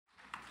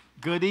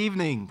Good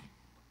evening.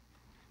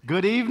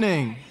 Good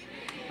evening.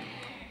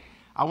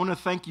 I want to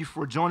thank you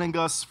for joining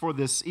us for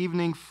this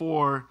evening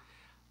for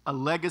a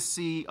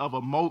legacy of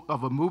a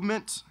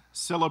movement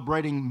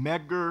celebrating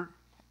Medgar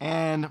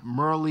and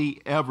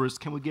Myrlie Evers.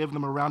 Can we give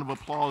them a round of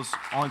applause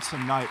on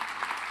tonight?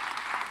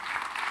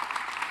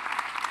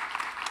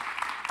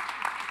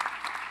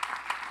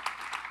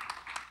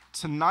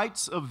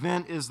 Tonight's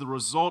event is the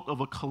result of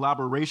a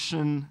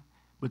collaboration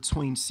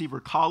between Seaver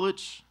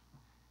College,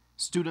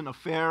 Student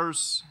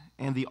Affairs,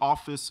 and the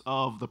Office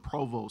of the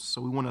Provost.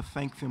 So we want to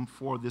thank them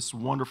for this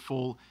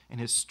wonderful and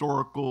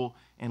historical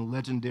and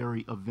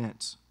legendary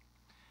event.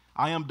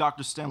 I am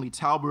Dr. Stanley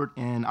Talbert,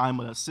 and I'm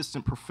an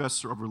assistant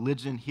professor of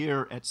religion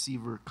here at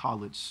Seaver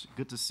College.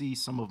 Good to see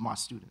some of my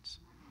students.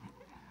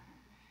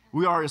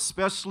 We are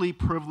especially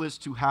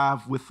privileged to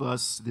have with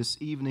us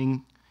this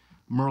evening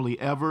Myrlie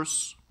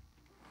Evers,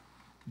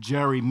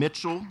 Jerry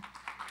Mitchell,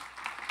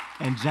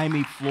 and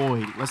Jamie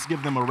Floyd. Let's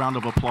give them a round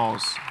of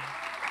applause.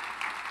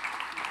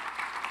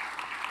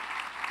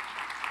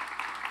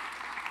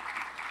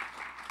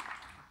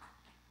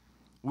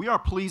 We are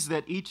pleased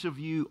that each of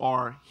you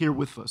are here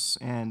with us,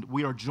 and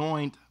we are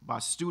joined by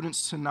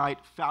students tonight,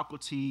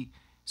 faculty,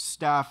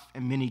 staff,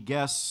 and many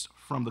guests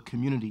from the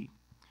community.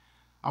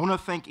 I want to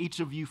thank each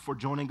of you for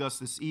joining us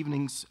this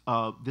evening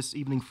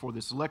for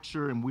this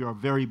lecture, and we are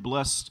very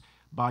blessed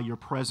by your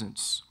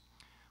presence.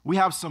 We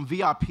have some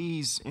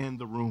VIPs in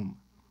the room.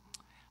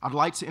 I'd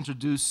like to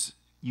introduce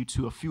you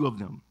to a few of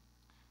them.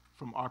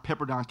 From our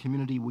Pepperdine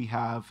community, we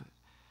have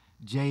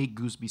Jay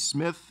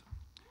Gooseby-Smith,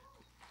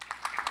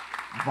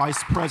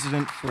 Vice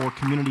President for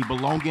Community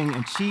Belonging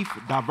and Chief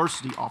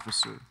Diversity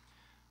Officer.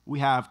 We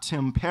have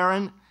Tim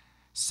Perrin,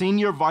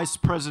 Senior Vice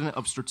President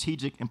of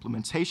Strategic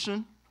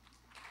Implementation.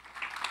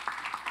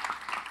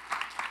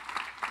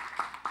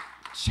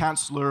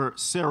 Chancellor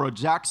Sarah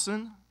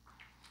Jackson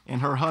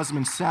and her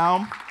husband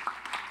Sam,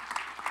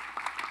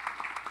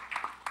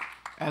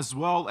 as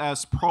well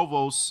as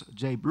Provost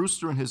Jay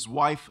Brewster and his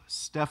wife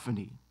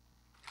Stephanie.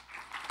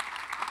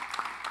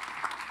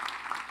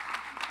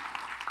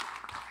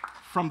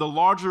 From the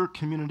larger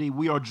community,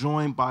 we are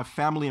joined by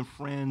family and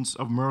friends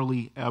of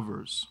Myrlie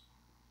Evers.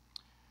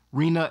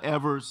 Rena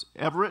Evers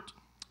Everett,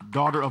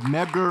 daughter of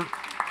Medgar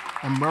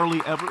and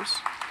Myrlie Evers.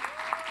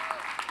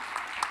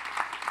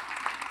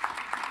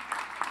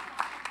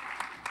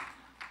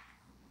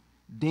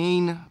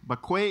 Dean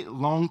Bakwe,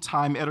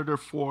 longtime editor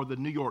for the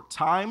New York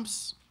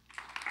Times.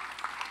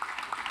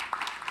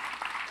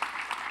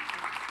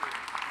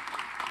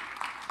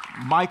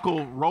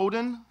 Michael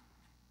Roden,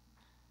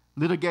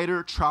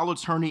 litigator, trial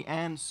attorney,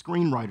 and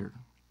screenwriter.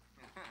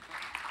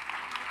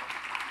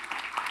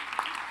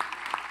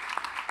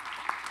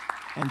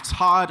 And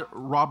Todd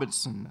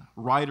Robinson,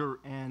 writer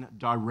and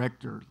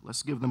director.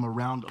 Let's give them a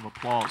round of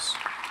applause.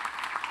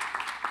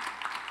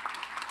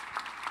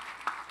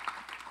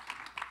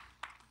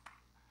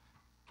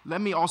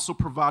 Let me also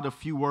provide a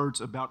few words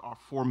about our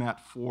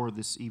format for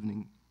this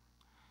evening.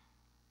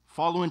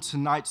 Following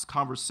tonight's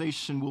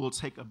conversation, we will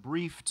take a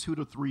brief 2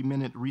 to 3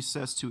 minute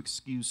recess to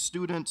excuse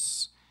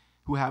students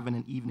who have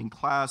an evening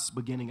class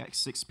beginning at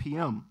 6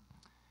 p.m.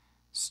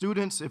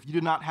 Students, if you do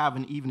not have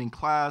an evening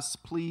class,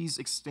 please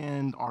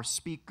extend our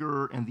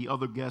speaker and the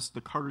other guests the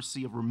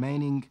courtesy of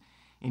remaining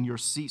in your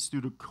seats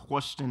through the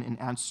question and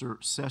answer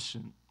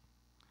session.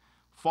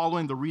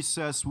 Following the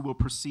recess, we will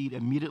proceed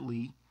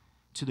immediately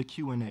to the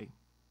Q&A.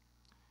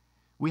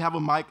 We have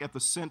a mic at the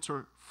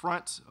center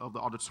front of the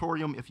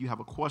auditorium. If you have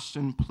a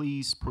question,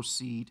 please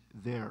proceed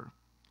there.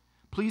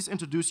 Please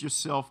introduce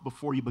yourself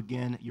before you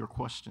begin your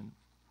question.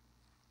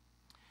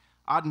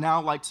 I'd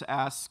now like to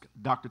ask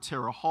Dr.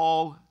 Tara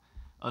Hall,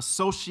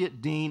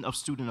 Associate Dean of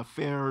Student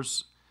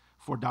Affairs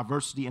for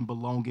Diversity and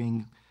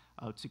Belonging,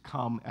 to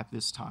come at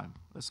this time.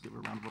 Let's give her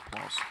a round of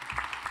applause.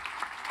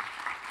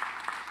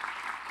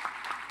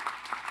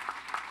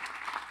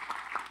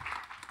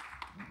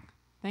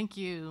 Thank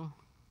you.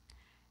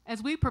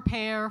 As we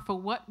prepare for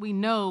what we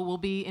know will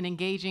be an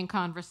engaging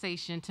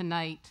conversation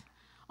tonight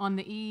on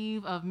the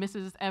eve of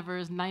Mrs.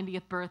 Evers'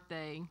 90th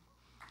birthday.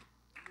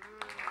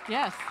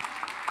 Yes.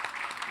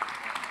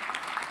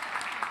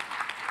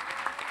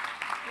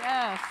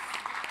 Yes.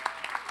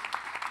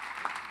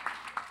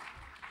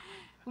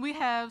 We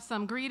have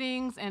some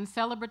greetings and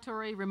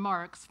celebratory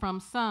remarks from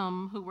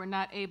some who were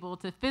not able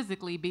to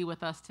physically be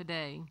with us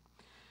today.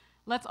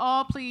 Let's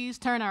all please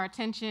turn our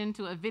attention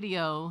to a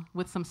video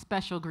with some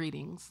special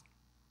greetings.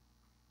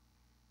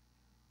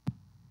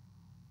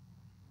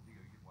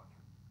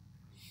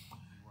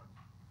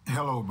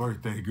 Hello,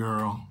 birthday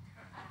girl.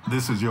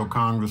 This is your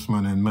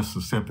congressman in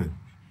Mississippi,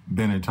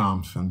 Benny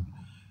Thompson.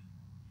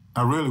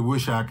 I really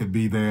wish I could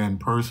be there in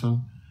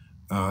person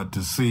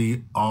to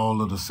see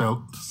all of the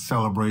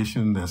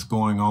celebration that's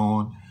going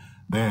on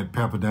there at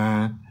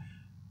Pepperdine.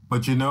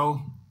 But you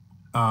know,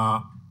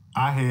 I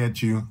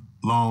had you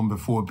long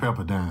before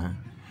Pepperdine.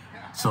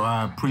 So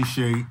I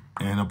appreciate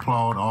and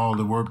applaud all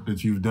the work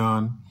that you've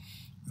done,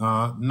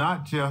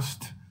 not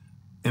just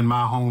in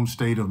my home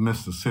state of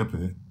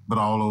Mississippi, but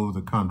all over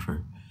the country.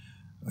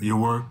 Your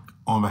work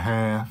on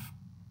behalf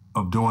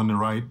of doing the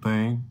right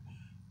thing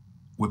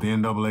with the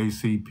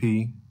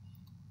NAACP,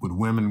 with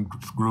women's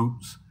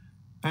groups,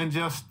 and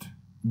just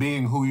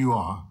being who you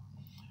are.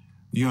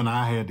 You and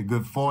I had the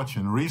good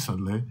fortune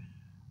recently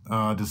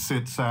to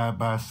sit side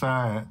by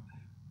side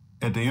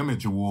at the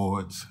Image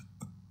Awards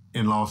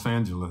in Los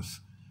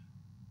Angeles,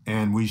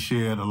 and we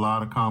shared a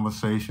lot of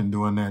conversation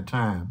during that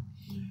time.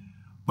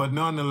 But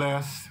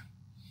nonetheless,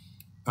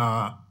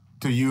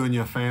 to you and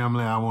your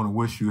family, I want to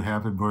wish you a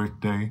happy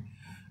birthday.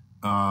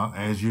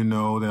 As you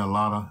know, there are a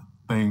lot of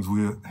things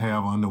we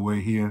have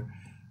underway here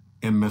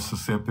in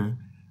Mississippi,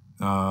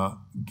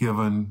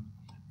 given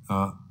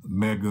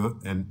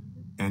Medgar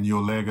and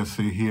your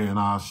legacy here in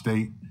our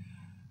state.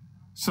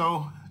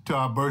 So, to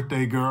our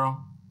birthday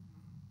girl,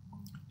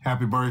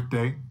 happy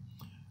birthday.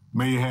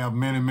 May you have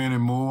many, many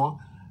more.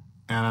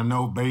 And I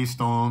know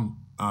based on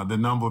the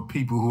number of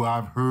people who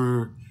I've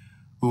heard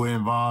who are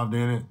involved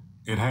in it,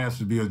 it has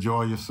to be a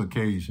joyous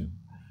occasion.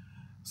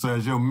 So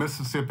as your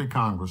Mississippi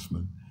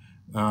congressman,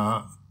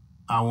 I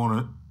want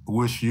to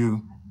wish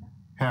you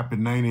happy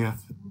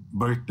 90th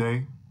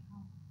birthday,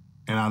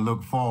 and I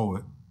look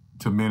forward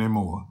to many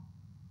more.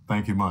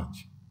 Thank you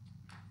much.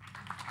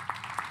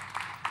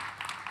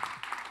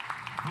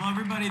 Hello,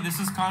 everybody. This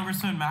is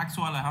Congressman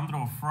Maxwell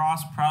Alejandro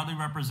Frost, proudly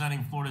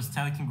representing Florida's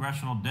 10th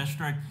Congressional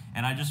District,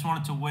 and I just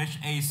wanted to wish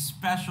a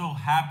special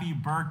happy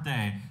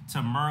birthday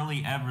to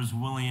Myrlie Evers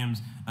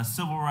Williams, a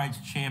civil rights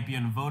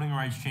champion, voting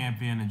rights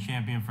champion, and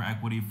champion for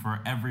equity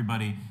for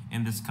everybody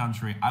in this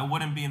country. I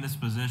wouldn't be in this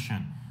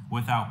position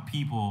without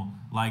people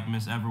like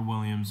Miss Evers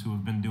Williams, who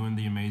have been doing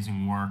the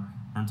amazing work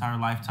her entire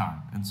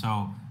lifetime. And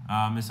so,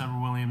 Miss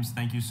Evers Williams,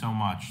 thank you so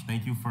much.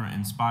 Thank you for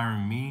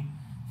inspiring me.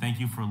 Thank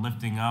you for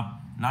lifting up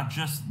not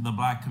just the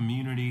Black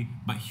community,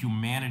 but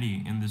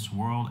humanity in this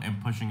world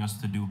and pushing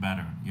us to do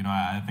better. You know,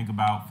 I think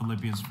about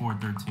Philippians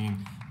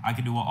 4:13. I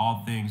can do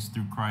all things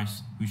through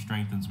Christ who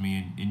strengthens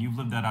me. And you've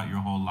lived that out your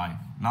whole life.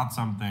 Not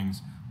some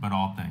things, but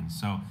all things.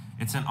 So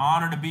it's an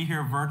honor to be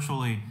here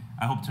virtually.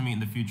 I hope to meet in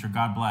the future.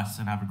 God bless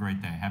and have a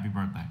great day. Happy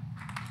birthday.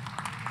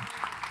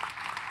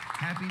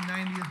 Happy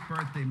 90th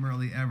birthday,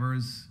 Myrlie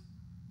Evers.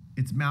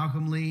 It's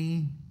Malcolm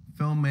Lee,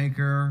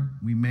 filmmaker.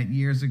 We met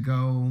years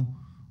ago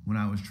when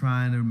I was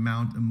trying to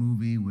mount a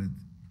movie with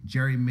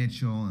Jerry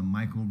Mitchell and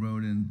Michael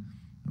Roden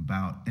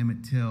about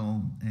Emmett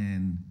Till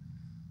and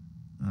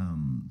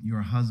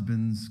your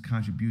husband's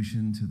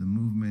contribution to the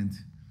movement.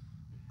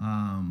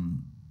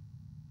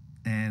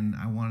 And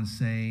I want to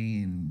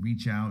say and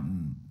reach out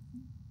and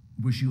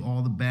wish you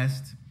all the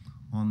best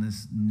on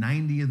this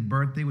 90th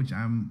birthday, which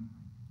I'm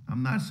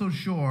not so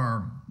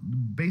sure,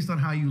 based on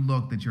how you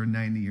look, that you're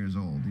 90 years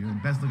old. You're the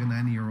best looking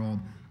 90-year-old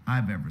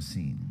I've ever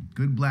seen.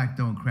 Good black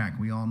don't crack,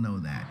 we all know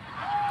that.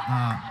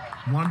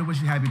 Wanted to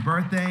wish you happy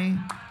birthday,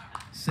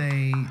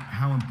 say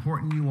how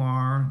important you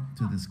are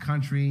to this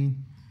country,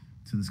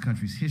 to this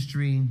country's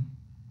history,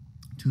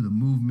 to the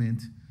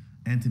movement,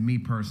 and to me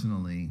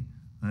personally.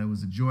 It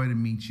was a joy to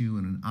meet you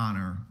and an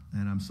honor,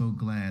 and I'm so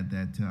glad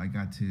that I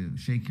got to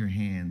shake your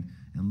hand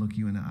and look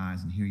you in the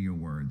eyes and hear your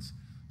words.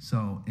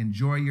 So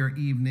enjoy your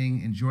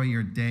evening, enjoy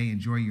your day,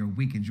 enjoy your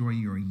week, enjoy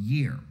your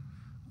year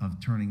of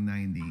turning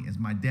 90. As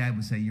my dad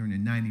would say, you're in your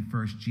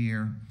 91st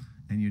year,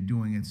 and you're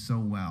doing it so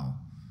well.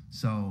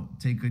 So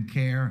take good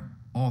care,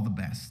 all the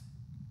best.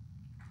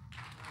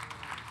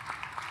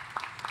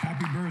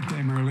 Happy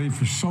birthday, Myrlie.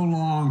 For so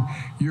long,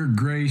 your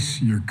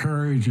grace, your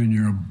courage, and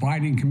your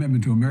abiding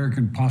commitment to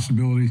American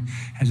possibilities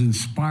has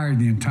inspired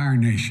the entire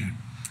nation.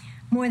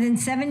 More than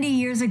 70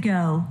 years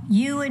ago,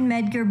 you and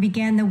Medgar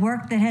began the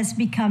work that has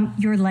become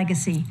your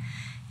legacy,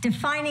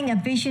 defining a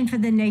vision for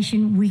the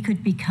nation we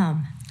could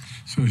become.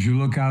 So as you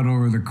look out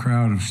over the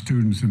crowd of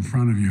students in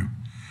front of you,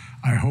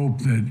 I hope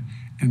that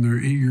in their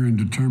eager and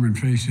determined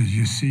faces,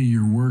 you see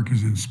your work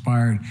has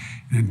inspired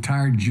an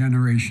entire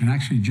generation,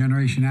 actually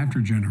generation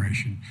after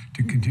generation,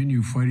 to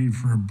continue fighting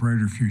for a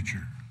brighter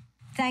future.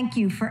 Thank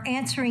you for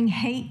answering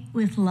hate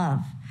with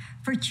love,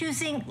 for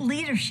choosing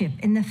leadership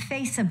in the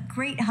face of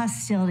great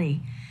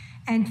hostility,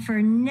 and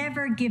for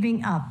never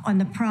giving up on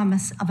the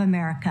promise of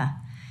America.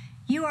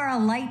 You are a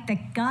light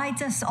that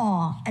guides us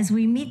all as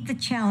we meet the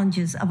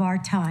challenges of our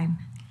time.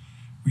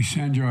 We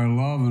send you our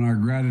love and our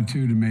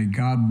gratitude, and may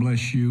God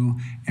bless you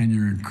and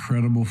your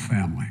incredible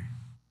family.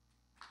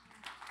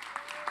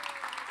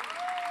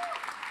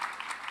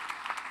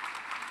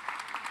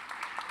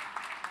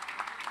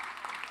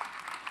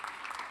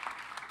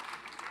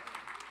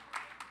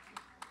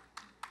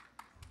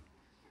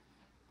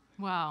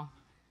 Wow.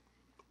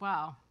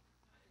 Wow.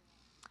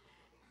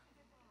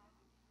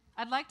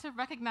 I'd like to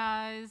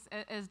recognize,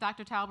 as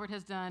Dr. Talbert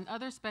has done,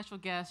 other special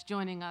guests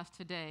joining us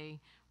today,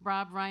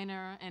 Rob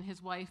Reiner and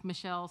his wife,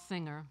 Michelle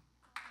Singer.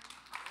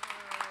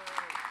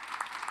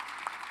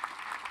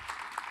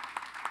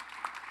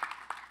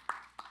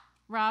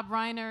 Rob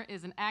Reiner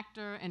is an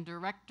actor and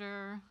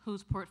director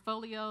whose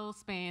portfolio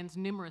spans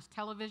numerous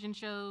television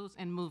shows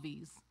and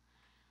movies.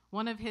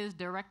 One of his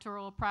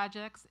directorial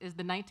projects is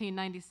the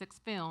 1996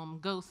 film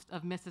Ghost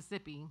of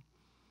Mississippi,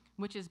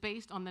 which is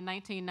based on the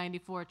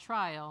 1994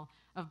 trial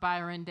of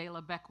Byron De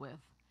La Beckwith,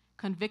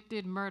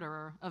 convicted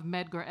murderer of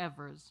Medgar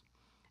Evers,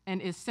 and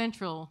is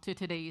central to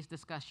today's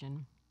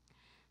discussion.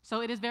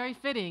 So it is very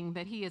fitting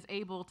that he is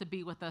able to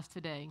be with us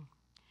today.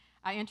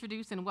 I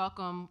introduce and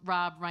welcome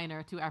Rob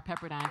Reiner to our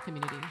Pepperdine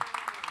community.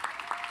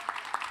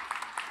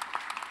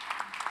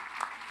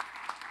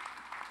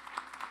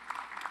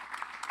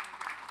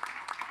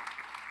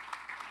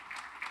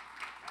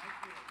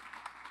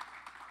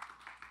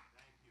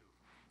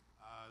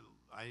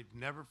 I've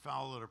never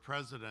followed a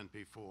president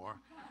before,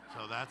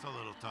 so that's a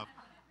little tough.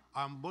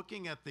 I'm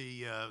looking at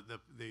the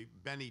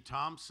Benny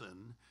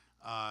Thompson.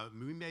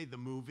 We made the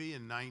movie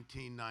in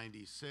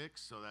 1996,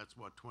 so that's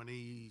what,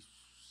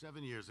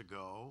 27 years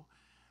ago.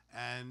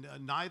 And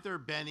neither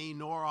Benny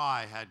nor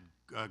I had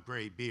a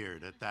gray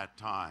beard at that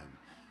time,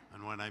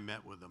 and when I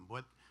met with him.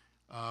 But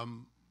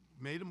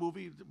made a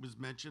movie that was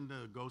mentioned,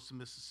 Ghost of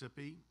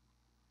Mississippi,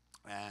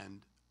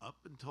 and up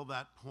until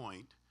that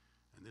point,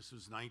 and this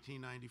was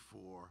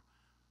 1994,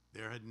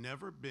 there had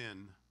never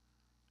been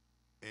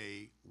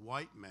a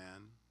white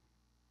man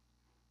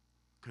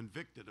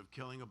convicted of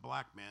killing a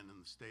black man in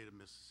the state of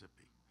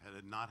Mississippi. It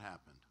had not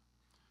happened.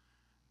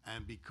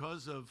 And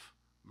because of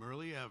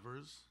Myrlie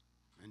Evers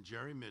and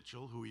Jerry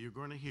Mitchell, who you're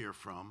going to hear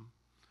from,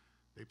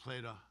 they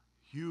played a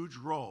huge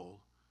role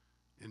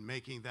in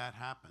making that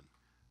happen.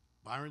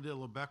 Byron de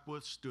la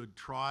Beckwith stood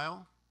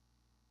trial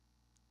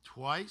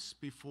twice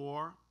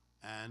before,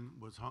 and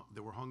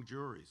there were hung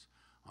juries.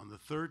 On the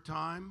third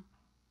time,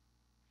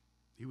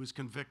 he was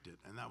convicted,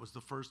 and that was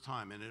the first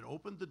time. And it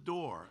opened the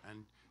door,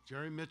 and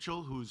Jerry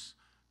Mitchell, who's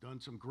done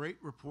some great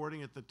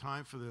reporting at the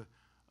time for the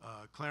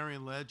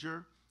Clarion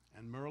Ledger,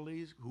 and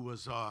Myrlie, who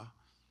was a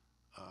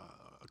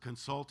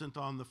consultant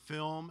on the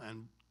film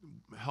and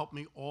helped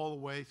me all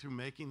the way through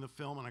making the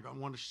film. And I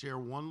want to share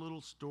one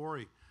little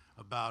story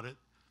about it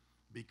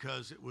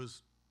because it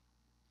was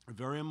a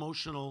very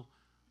emotional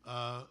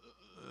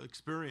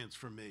experience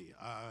for me.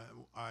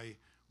 I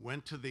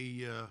went to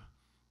the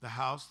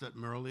house that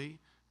Myrlie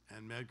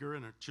and Medgar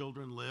and her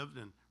children lived,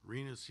 and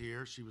Rena's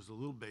here. She was a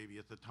little baby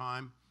at the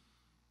time.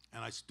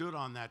 And I stood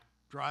on that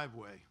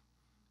driveway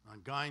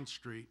on Gine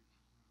Street,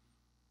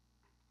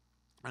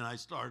 and I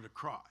started to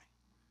cry.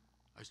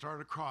 I started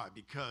to cry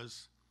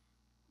because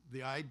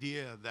the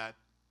idea that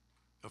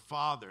a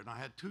father, and I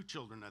had 2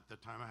 children at the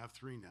time, I have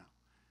 3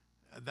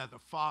 now, that a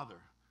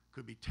father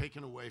could be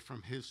taken away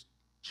from his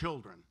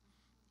children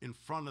in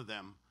front of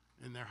them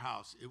in their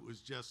house, it was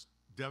just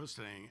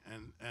devastating.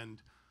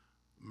 And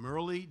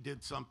Myrlie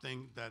did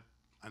something that,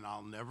 and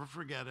I'll never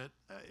forget it,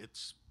 it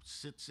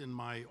sits in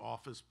my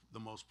office, the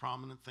most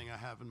prominent thing I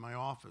have in my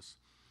office.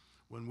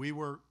 When we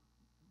were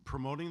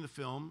promoting the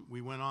film,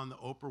 we went on the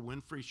Oprah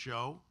Winfrey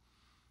show,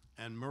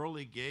 and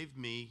Myrlie gave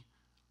me,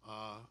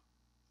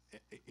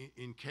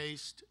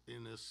 encased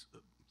in this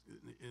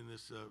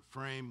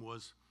frame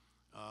was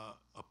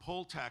a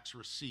poll tax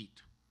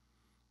receipt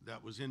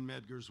that was in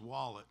Medgar's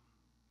wallet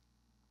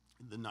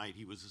the night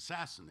he was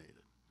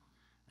assassinated.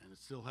 And it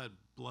still had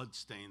blood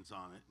stains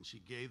on it. And she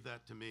gave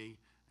that to me,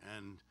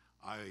 and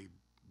I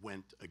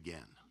went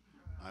again.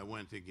 I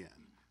went again.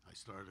 I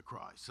started to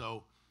cry.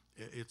 So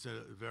it's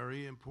a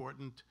very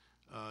important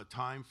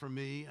time for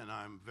me, and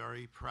I'm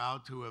very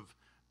proud to have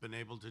been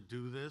able to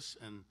do this.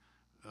 And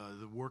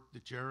the work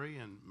that Jerry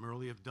and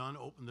Myrlie have done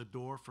opened the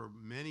door for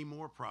many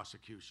more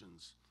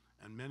prosecutions,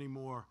 and many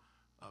more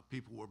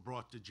people were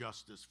brought to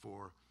justice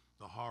for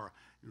the horror.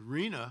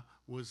 Rena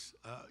was,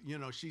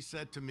 she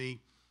said to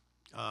me,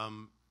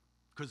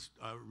 because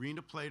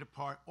Rena played a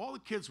part, all the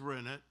kids were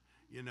in it,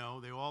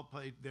 they all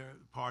played their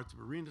parts,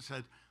 but Rena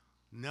said,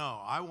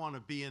 no, I want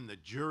to be in the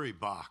jury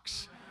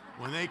box.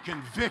 When they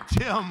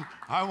convict him,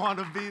 I want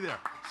to be there.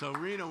 So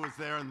Rena was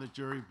there in the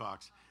jury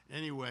box.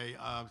 Anyway,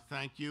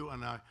 thank you,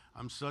 and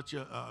I'm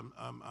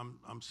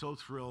so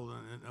thrilled,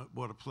 and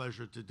what a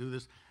pleasure to do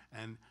this.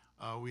 And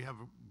we have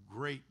a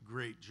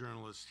great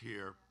journalist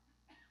here,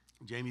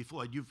 Jamie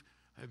Floyd.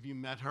 Have you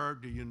met her?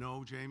 Do you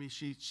know Jamie?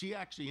 She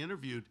actually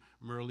interviewed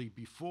Myrlie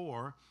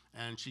before,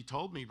 and she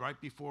told me right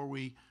before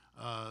we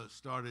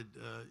started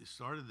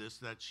this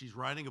that she's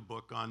writing a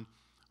book on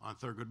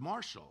Thurgood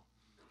Marshall,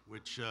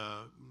 which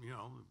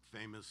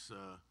famous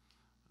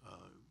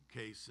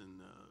case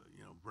in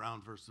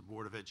Brown versus the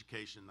Board of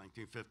Education,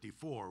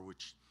 1954,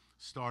 which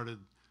started,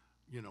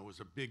 was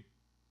a big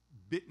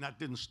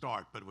didn't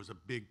start, but it was a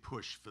big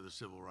push for the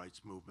civil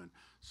rights movement.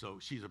 So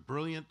she's a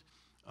brilliant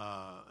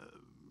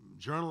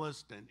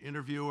journalist and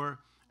interviewer,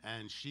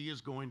 and she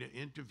is going to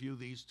interview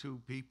these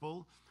 2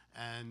 people,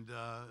 and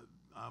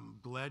I'm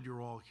glad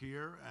you're all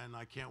here, and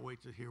I can't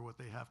wait to hear what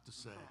they have to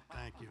say.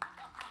 Thank you.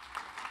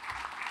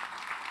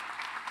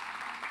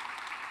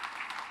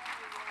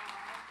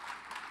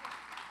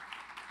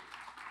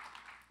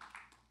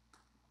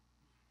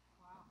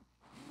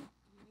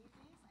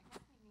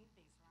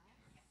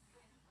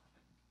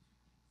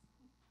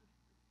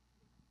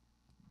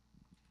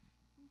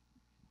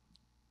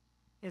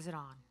 Is it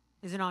on?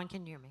 Is it on?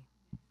 Can you hear me?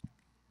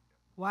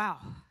 Wow.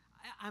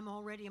 I'm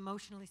already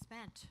emotionally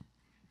spent.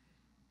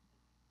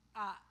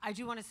 I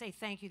do want to say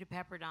thank you to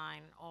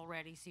Pepperdine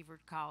already,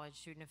 Seavert College,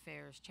 Student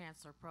Affairs,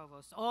 Chancellor,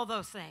 Provost, all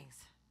those things.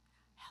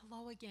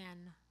 Hello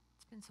again.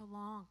 It's been so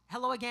long.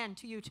 Hello again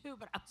to you too,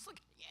 but I was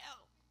looking at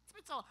you. It's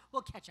been so long.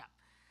 We'll catch up.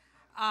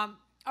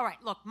 All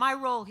right, look, my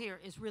role here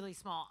is really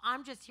small.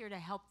 I'm just here to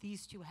help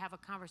these two have a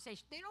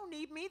conversation. They don't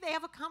need me. They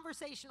have a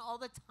conversation all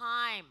the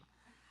time.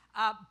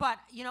 But,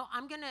 you know,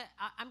 I'm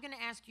gonna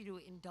ask you to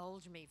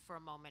indulge me for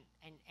a moment,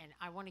 and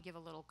I want to give a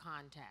little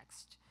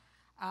context.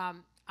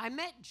 I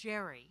met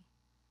Jerry,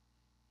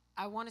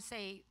 I want to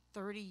say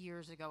 30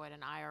 years ago at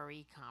an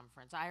IRE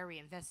conference, IRE,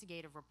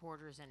 Investigative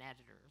Reporters and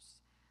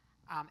Editors.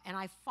 And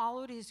I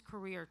followed his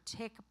career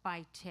tick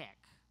by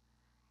tick,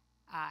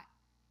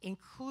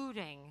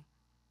 including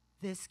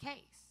this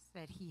case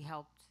that he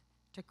helped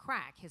to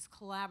crack, his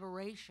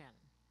collaboration,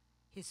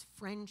 his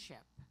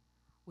friendship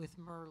with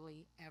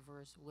Myrlie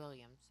Evers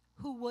Williams,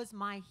 who was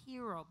my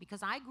hero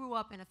because I grew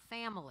up in a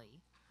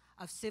family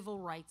of civil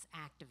rights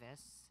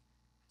activists,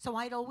 so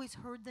I'd always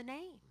heard the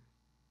name,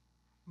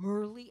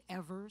 Myrlie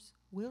Evers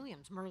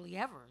Williams. Myrlie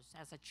Evers,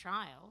 as a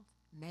child,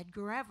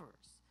 Medgar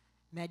Evers.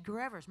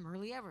 Medgar Evers,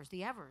 Myrlie Evers,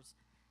 the Evers.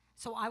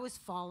 So I was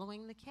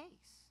following the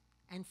case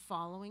and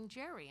following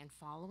Jerry and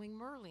following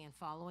Myrlie and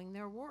following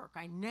their work.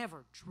 I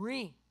never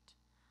dreamed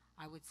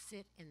I would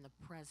sit in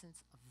the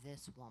presence of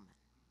this woman.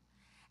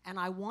 And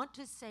I want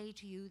to say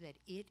to you that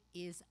it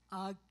is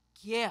a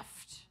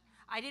gift.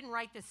 I didn't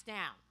write this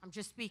down. I'm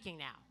just speaking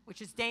now,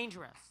 which is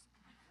dangerous.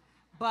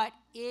 But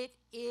it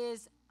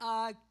is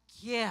a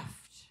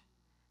gift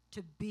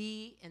to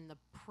be in the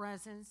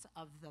presence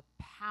of the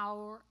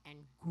power and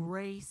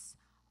grace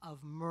of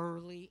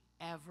Myrlie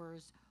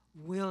Evers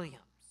Williams.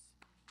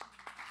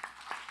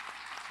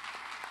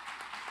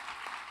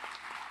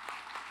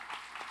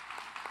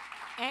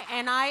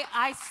 And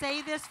I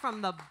say this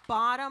from the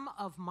bottom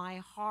of my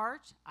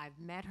heart. I've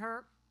met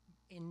her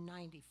in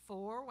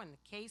 '94 when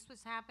the case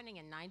was happening,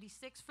 in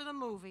 '96 for the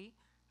movie.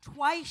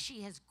 Twice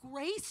she has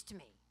graced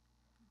me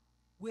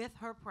with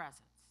her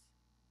presence.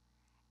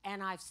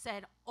 And I've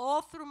said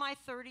all through my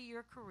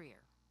 30-year career,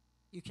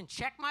 you can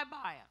check my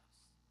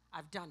bios,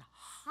 I've done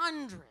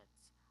hundreds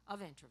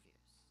of interviews,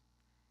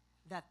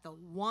 that the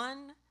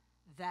one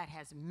that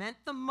has meant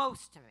the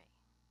most to me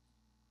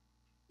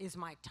is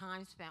my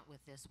time spent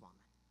with this woman,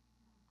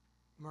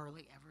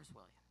 Myrlie Evers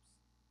Williams.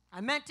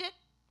 I meant it,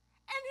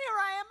 and here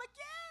I am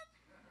again.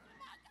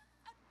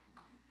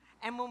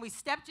 And when we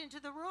stepped into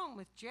the room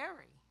with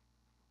Jerry,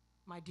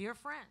 my dear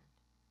friend,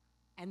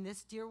 and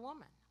this dear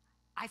woman,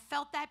 I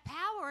felt that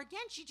power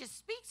again. She just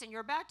speaks, and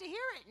you're about to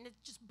hear it, and it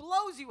just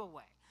blows you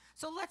away.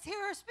 So let's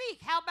hear her speak.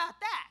 How about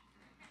that?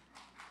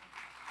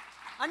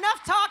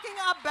 Enough talking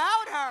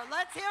about her.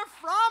 Let's hear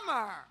from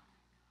her.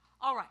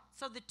 All right,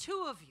 so the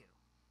two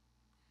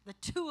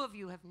of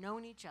you have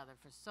known each other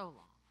for so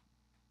long.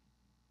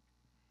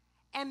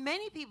 And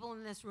many people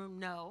in this room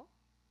know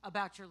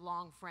about your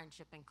long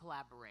friendship and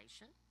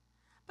collaboration,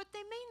 but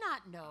they may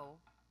not know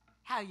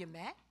how you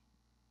met,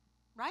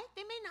 right?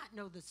 They may not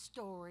know the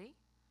story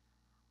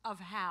of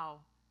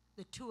how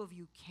the two of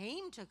you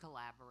came to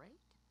collaborate,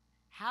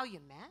 how you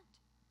met,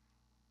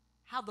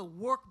 how the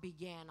work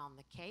began on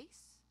the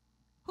case.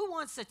 Who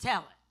wants to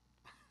tell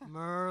it?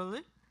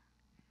 Myrlie,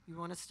 you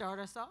want to start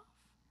us off?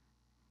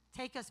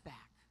 Take us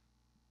back.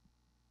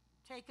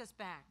 Take us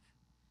back,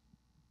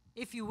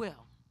 if you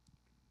will.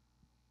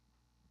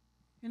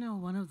 You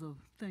know,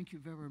 thank you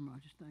very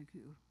much, thank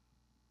you.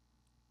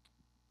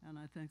 And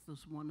I thank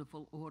this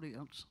wonderful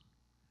audience.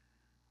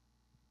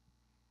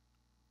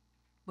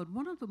 But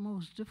one of the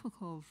most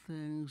difficult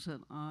things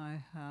that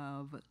I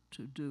have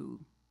to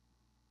do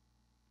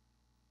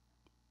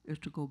is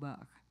to go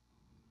back,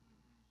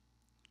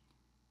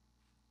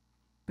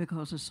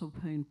 because it's so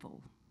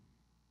painful.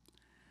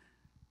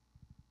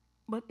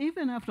 But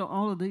even after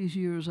all of these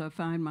years, I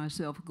find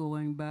myself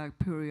going back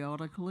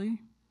periodically,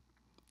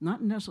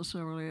 not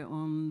necessarily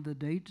on the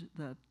date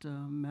that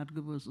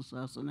Medgar was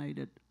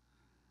assassinated,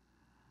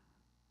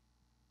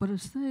 but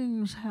as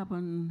things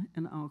happen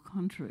in our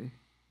country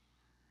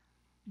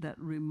that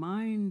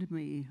remind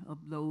me of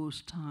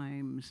those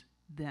times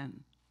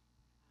then.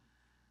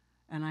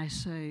 And I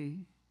say,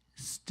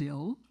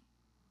 still?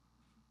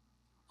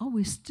 Are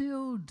we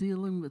still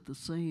dealing with the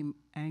same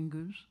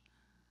angers,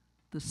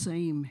 the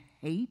same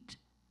hate?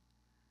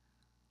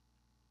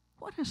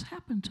 What has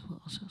happened to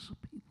us as a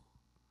people?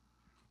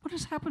 What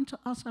has happened to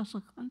us as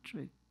a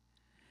country?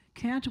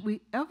 Can't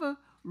we ever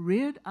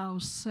rid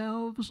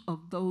ourselves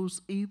of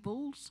those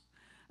evils?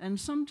 And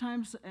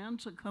sometimes the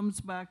answer comes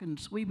back in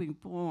sweeping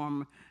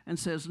form and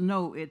says,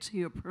 no, it's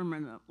here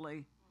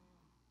permanently.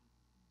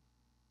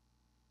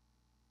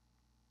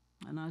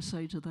 And I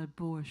say to that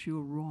voice,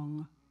 you're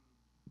wrong.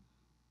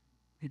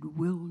 It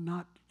will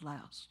not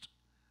last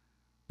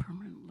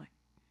permanently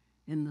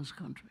in this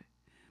country,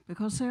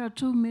 because there are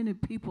too many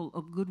people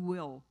of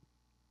goodwill,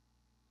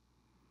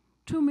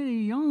 too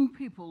many young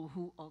people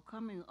who are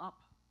coming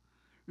up,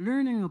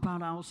 learning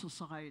about our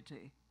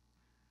society,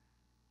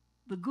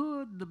 the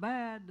good, the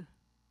bad,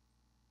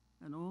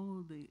 and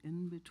all the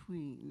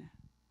in-between.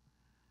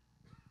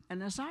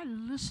 And as I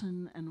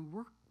listen and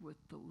work with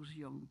those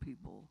young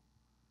people,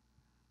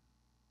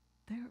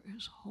 there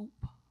is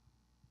hope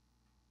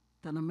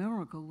that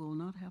America will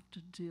not have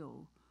to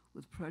deal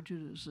with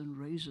prejudice and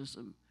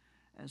racism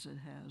as it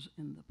has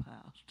in the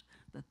past,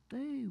 that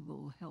they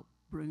will help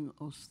bring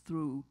us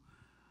through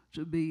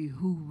to be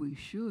who we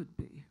should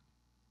be.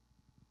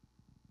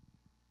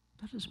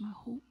 That is my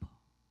hope.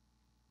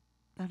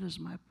 That is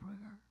my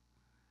prayer.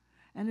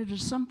 And it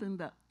is something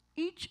that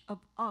each of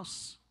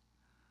us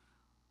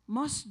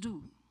must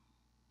do.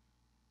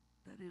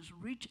 That is,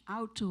 reach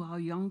out to our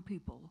young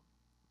people.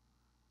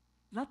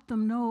 Let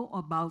them know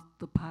about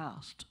the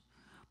past,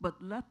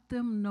 but let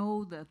them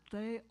know that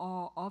they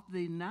are of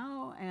the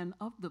now and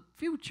of the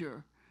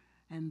future,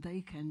 and they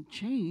can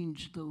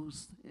change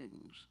those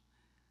things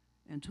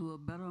into a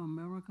better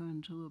America,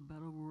 into a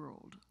better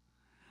world.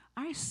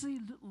 I see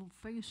little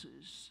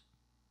faces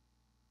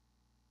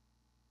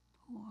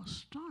who are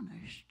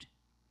astonished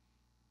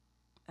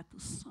at the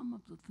sum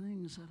of the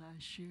things that I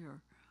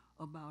share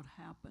about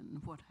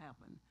what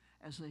happened,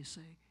 as they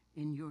say,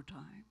 in your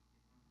time.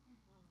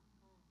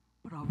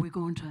 But are we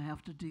going to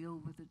have to deal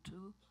with it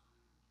too?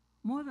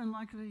 More than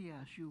likely,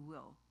 yes, you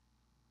will.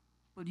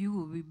 But you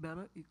will be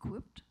better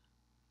equipped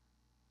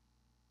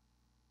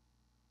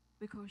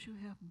because you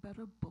have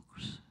better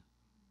books.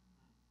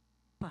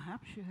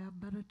 Perhaps you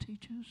have better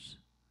teachers,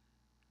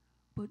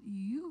 but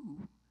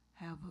you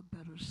have a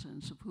better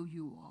sense of who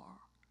you are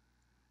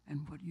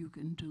and what you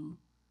can do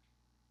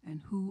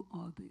and who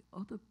are the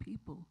other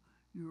people,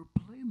 your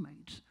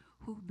playmates,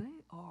 who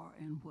they are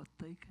and what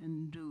they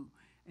can do.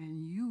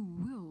 And you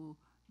will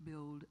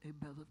build a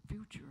better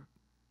future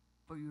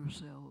for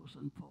yourselves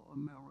and for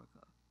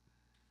America.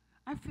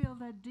 I feel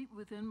that deep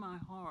within my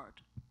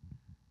heart.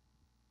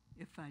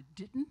 If I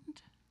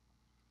didn't,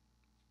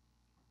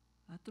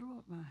 I'd throw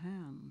up my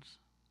hands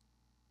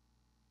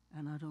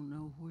and I don't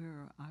know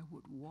where I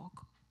would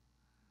walk,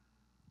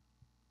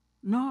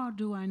 nor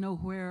do I know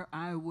where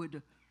I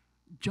would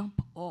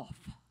jump off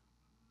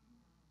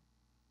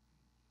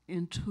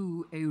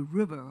into a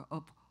river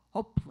of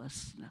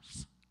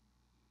hopelessness.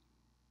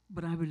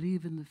 But I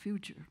believe in the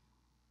future.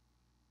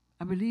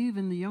 I believe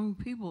in the young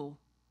people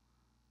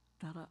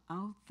that are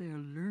out there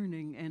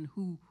learning and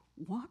who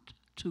want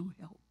to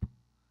help.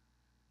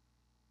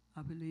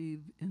 I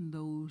believe in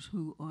those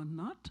who are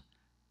not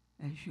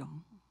as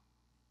young,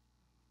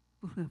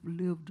 but have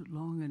lived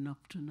long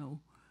enough to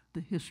know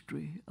the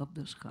history of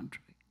this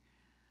country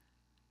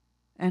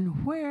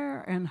and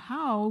where and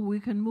how we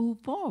can move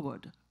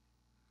forward.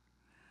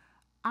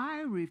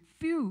 I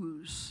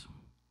refuse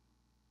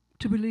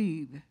to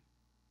believe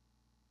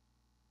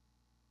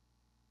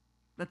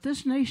that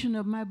this nation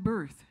of my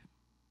birth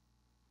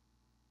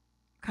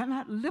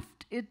cannot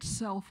lift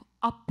itself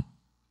up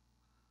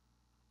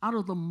out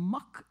of the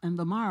muck and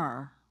the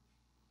mire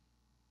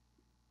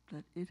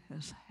that it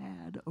has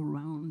had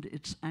around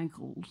its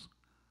ankles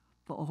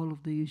for all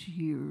of these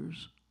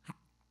years.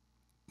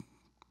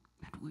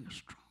 That we are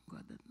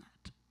stronger than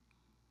that.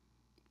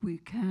 We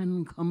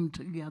can come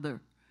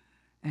together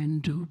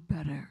and do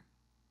better.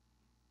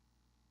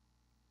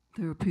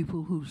 There are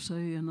people who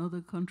say in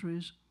other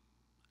countries,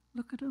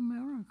 look at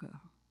America.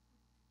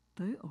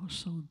 They are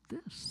so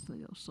this,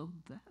 they are so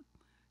that.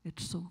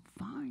 It's so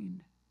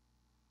fine.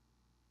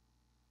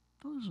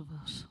 Those of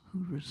us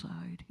who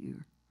reside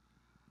here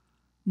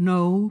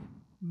know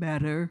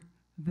better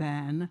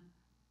than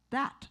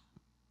that.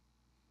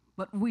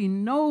 But we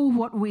know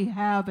what we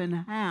have in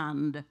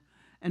hand,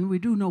 and we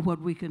do know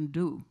what we can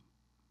do.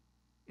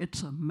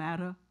 It's a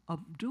matter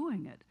of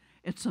doing it.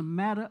 It's a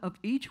matter of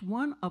each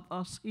one of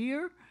us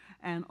here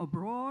and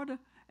abroad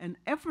and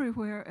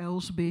everywhere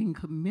else being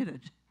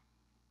committed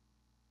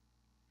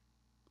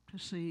to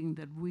seeing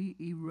that we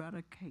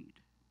eradicate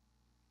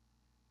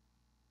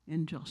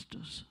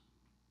injustice,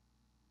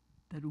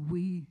 that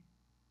we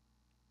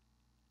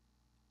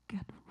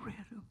get rid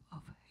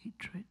of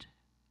hatred,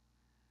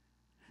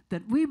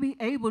 that we be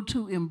able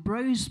to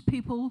embrace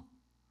people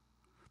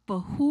for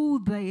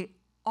who they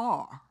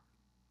are,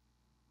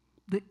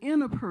 the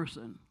inner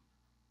person,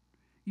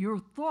 your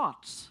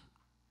thoughts,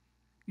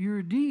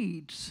 your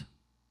deeds,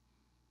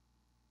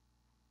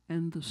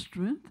 and the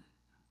strength,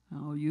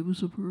 I'll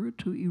use a word,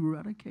 to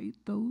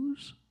eradicate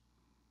those.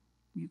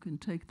 You can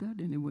take that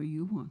any way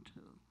you want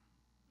to.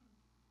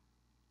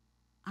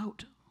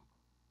 Out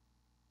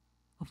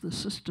of the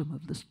system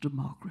of this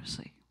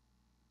democracy.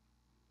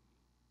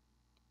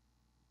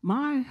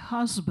 My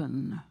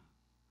husband,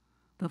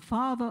 the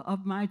father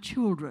of my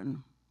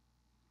children,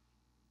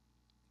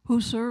 who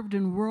served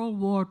in World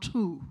War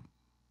II,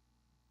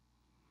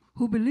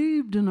 who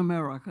believed in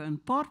America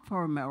and fought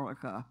for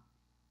America,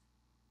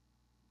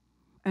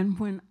 and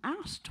when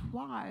asked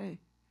why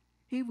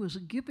he was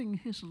giving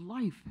his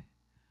life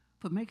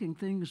for making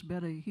things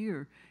better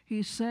here,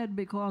 he said,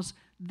 because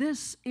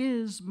this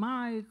is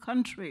my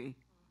country,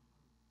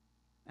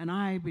 and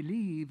I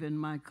believe in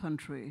my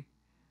country,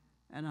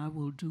 and I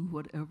will do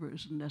whatever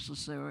is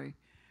necessary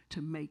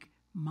to make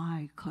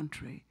my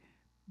country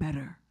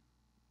better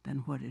than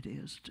what it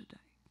is today.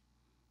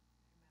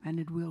 and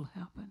it will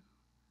happen.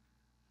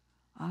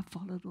 I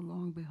followed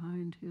along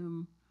behind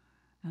him,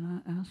 and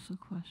I asked the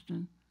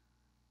question,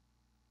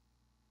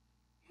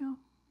 yeah,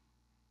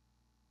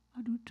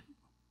 I do too.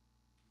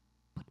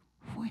 But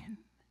when?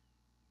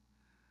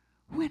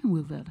 When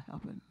will that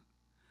happen?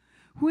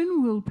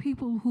 When will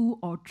people who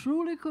are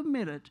truly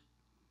committed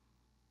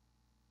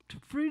to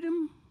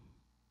freedom,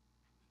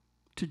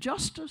 to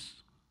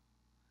justice,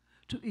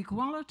 to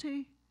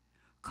equality,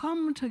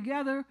 come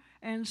together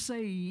and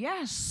say,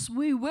 yes,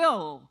 we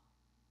will.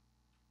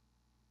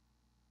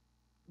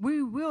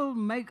 We will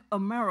make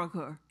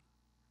America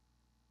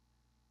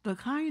the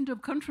kind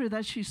of country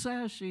that she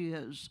says she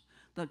is,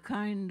 the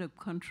kind of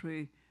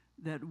country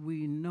that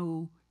we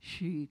know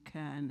she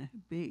can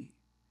be.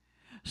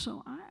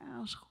 So I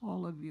ask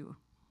all of you,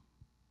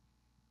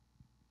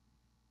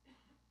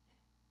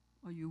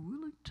 are you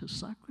willing to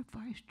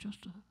sacrifice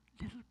just a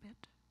little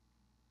bit?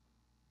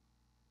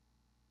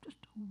 Just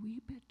a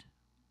wee bit?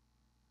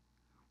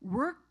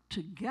 Work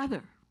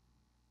together,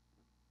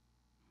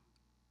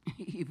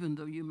 even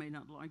though you may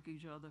not like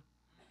each other.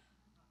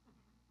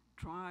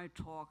 Try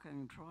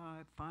talking, try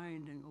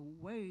finding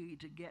a way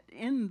to get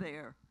in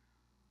there.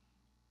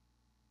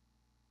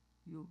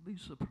 You'll be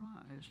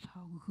surprised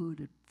how good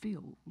it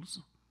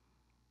feels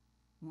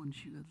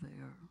once you're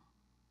there,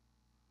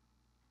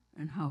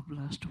 and how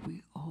blessed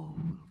we all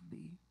will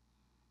be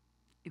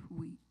if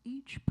we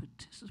each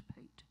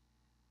participate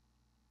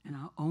in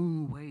our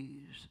own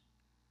ways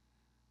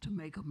to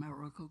make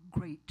America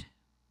great.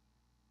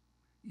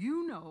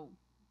 You know,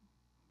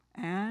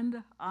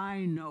 and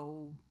I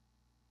know,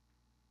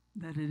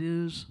 that it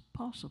is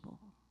possible.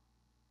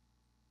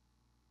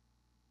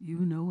 You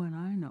know and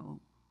I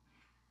know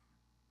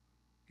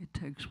it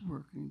takes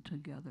working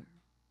together.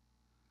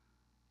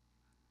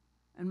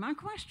 And my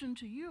question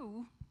to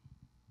you,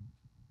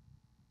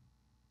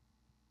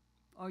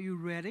 are you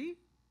ready?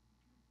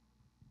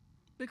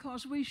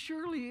 Because we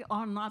surely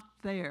are not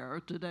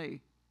there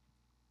today.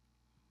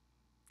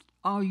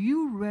 Are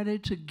you ready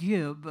to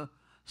give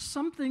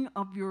something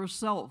of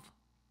yourself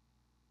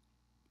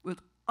with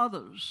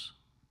others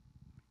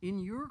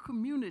in your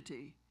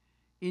community,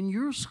 in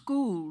your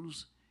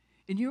schools,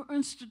 in your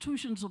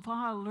institutions of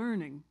higher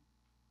learning,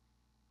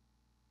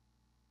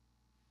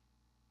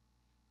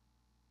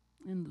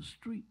 in the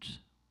streets?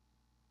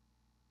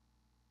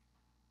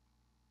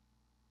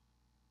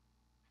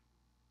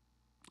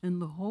 In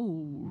the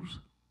holes?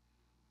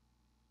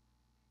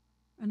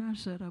 And I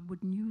said I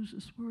wouldn't use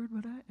this word,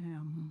 but I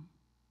am.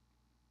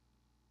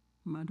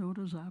 My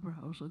daughter's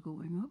eyebrows are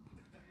going up.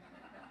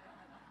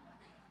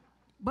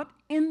 But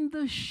in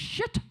the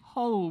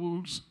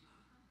shitholes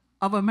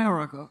of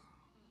America,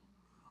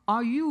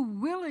 are you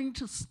willing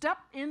to step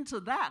into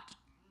that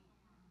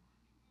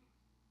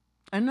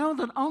and know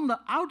that on the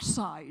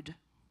outside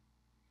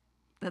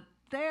that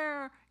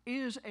there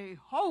is a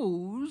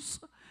hose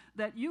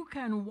that you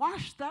can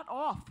wash that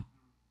off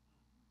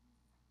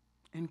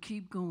and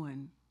keep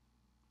going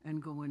and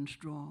going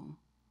strong?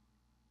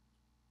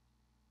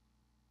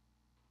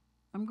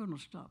 I'm going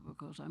to stop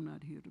because I'm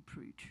not here to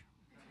preach.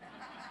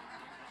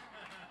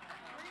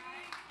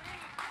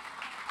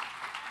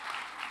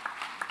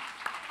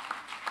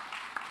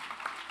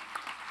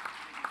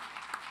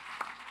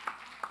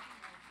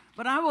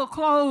 But I will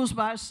close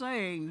by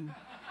saying,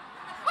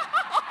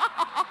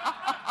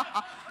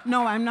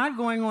 no, I'm not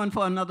going on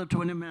for another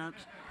 20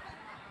 minutes.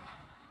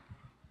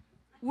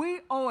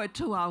 We owe it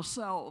to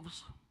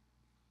ourselves.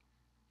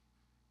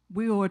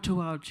 We owe it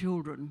to our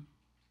children.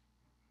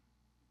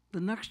 The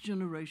next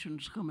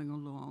generation's coming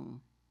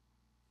along.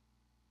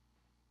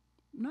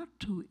 Not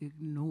to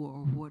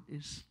ignore what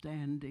is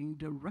standing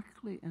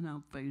directly in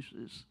our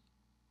faces.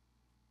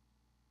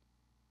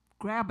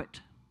 Grab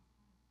it.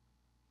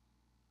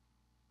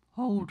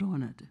 Hold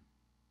on it.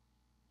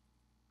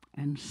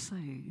 And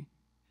say,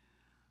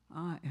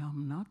 I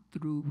am not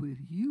through with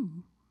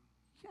you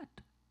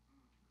yet.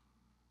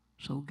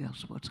 So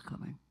guess what's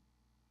coming?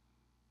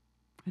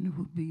 And it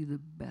will be the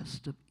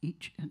best of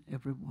each and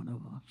every one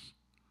of us.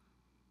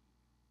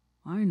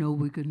 I know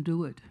we can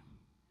do it.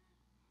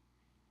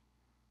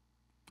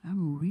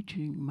 I'm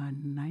reaching my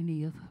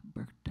 90th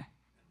birthday.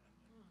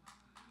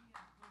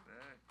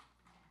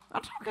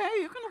 That's okay,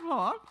 you can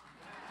applaud.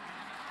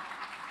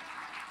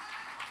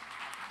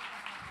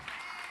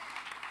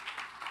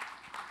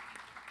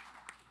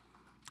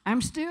 I'm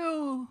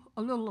still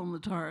a little on the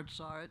tired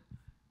side.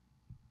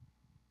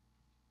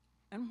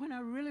 And when I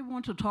really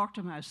want to talk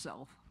to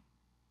myself,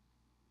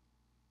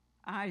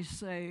 I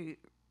say,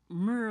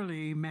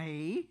 Myrlie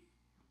May,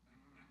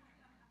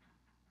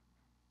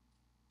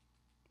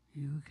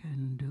 you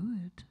can do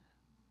it.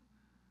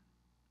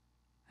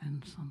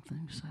 And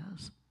something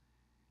says,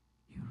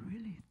 you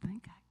really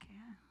think I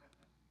can?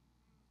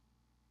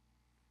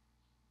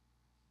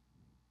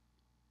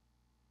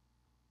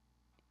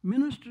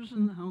 Ministers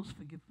in the house,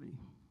 forgive me.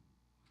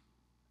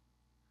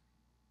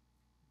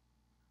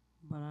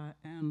 But I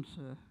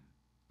answer,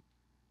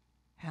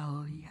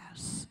 hell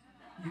yes,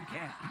 you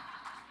can.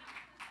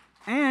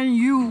 And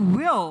you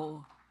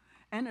will.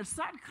 And it's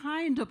that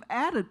kind of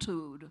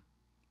attitude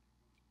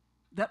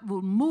that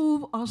will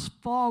move us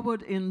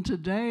forward in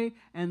today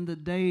and the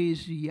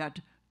days yet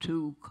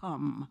to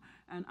come.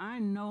 And I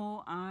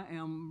know I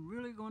am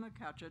really going to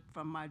catch it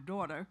from my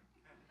daughter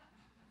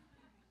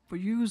for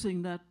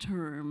using that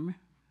term,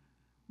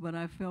 but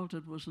I felt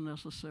it was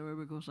necessary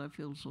because I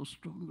feel so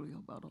strongly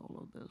about all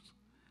of this.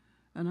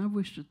 And I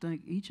wish to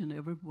thank each and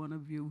every one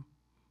of you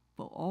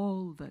for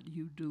all that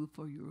you do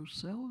for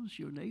yourselves,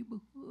 your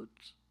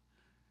neighborhoods,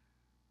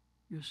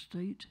 your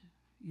state,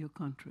 your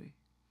country,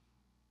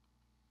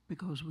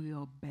 because we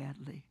are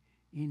badly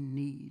in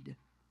need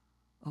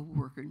of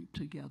working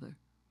together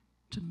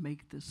to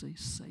make this a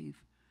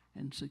safe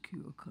and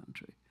secure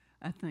country.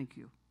 I thank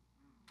you.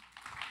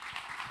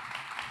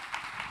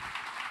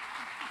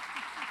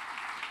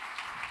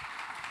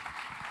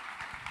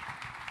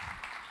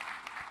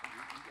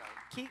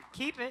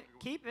 Keep it.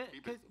 Keep it.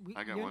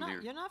 I got one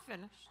here. You're not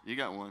finished. You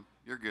got one.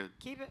 You're good.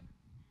 Keep it.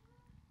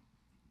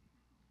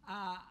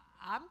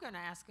 I'm going to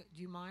ask, do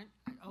you mind?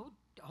 Oh,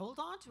 hold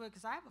on to it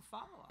because I have a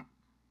follow-up.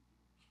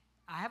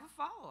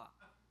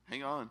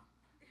 Hang on.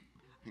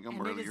 Hang on,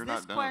 And Myrlie, it is you're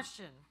this not done.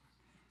 question.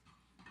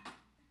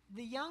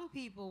 The young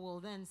people will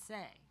then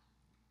say,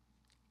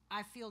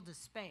 I feel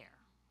despair.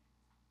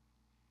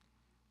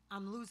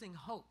 I'm losing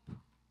hope.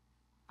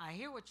 I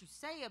hear what you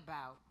say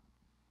about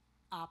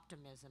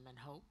optimism and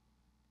hope,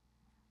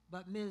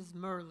 but Ms.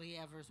 Myrlie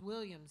Evers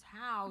Williams,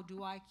 how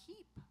do I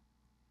keep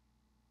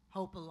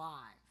hope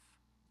alive?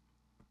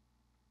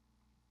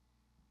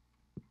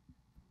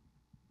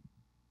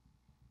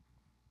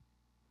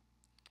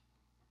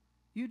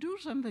 You do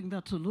something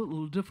that's a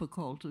little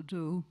difficult to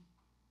do,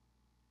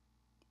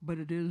 but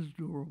it is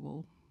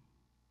doable.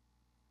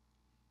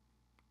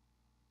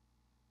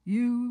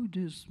 You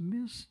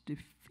dismiss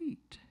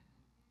defeat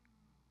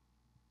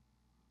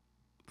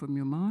from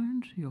your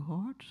mind, your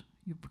heart,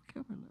 your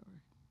vocabulary.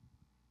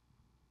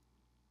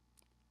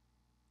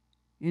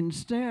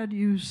 Instead,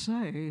 you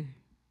say,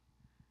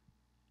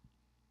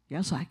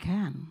 yes, I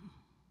can.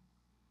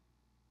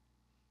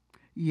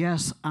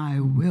 Yes, I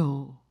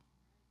will.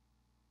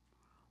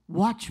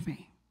 Watch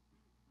me.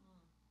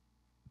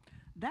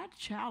 That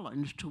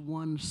challenge to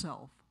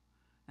oneself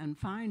and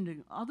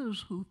finding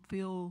others who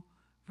feel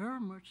very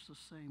much the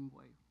same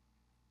way,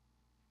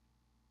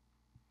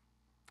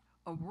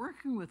 of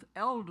working with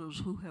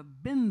elders who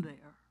have been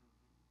there,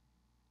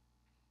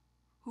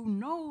 who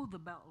know the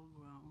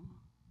battleground,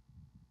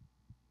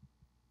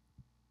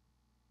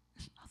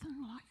 it's nothing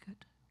like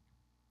it.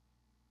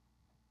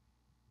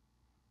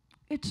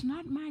 It's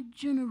not my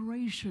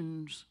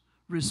generation's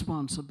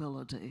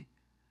responsibility.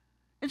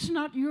 It's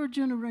not your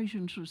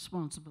generation's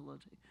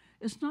responsibility.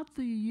 It's not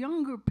the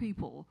younger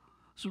people's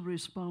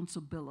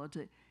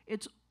responsibility.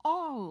 It's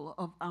all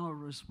of our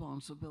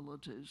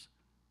responsibilities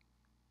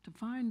to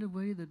find a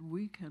way that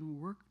we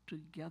can work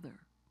together.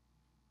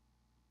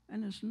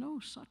 And there's no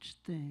such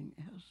thing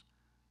as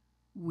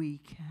we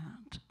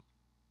can't.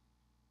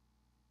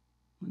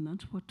 And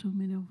that's what too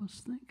many of us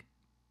think.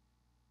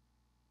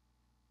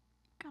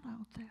 Get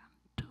out there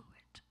and do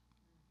it.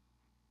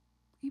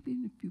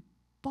 Even if you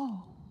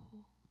fall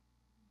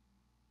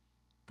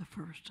the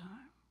first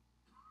time,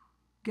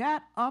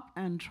 get up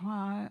and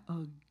try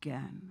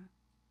again.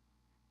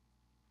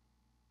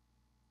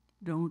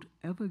 Don't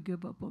ever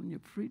give up on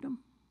your freedom.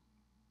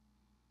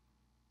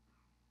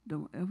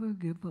 Don't ever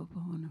give up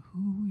on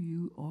who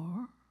you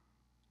are,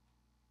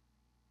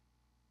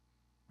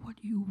 what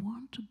you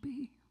want to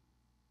be.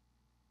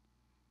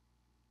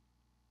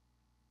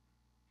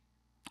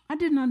 I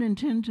did not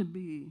intend to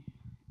be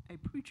a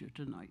preacher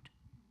tonight.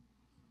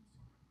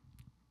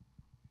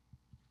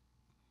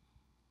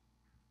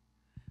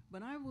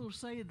 But I will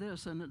say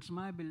this, and it's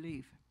my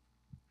belief.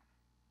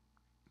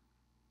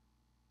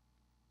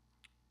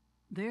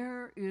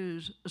 There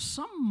is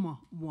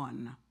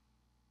someone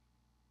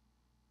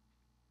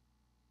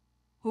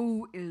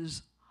who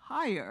is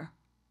higher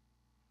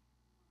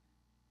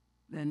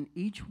than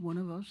each one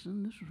of us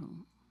in this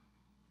room.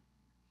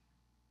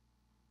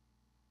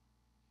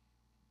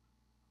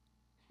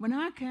 When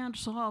I can't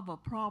solve a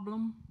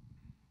problem,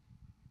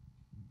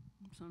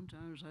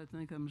 sometimes I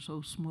think I'm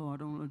so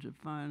smart, only to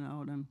find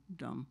out I'm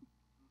dumb.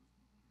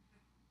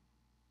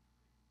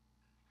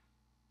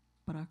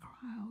 But I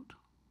cry out,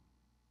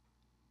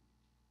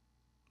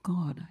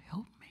 God,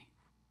 help me.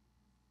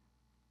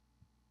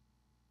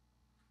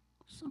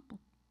 Simple.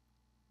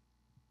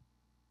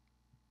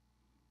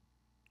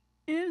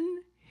 In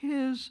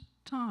His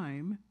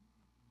time,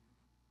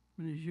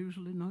 and it's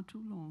usually not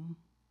too long,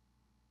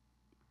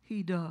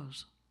 He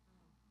does.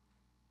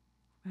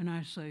 And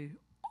I say,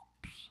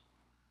 oops,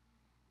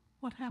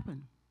 what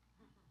happened?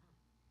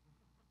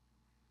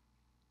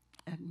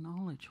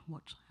 Acknowledge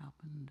what's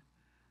happened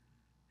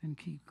and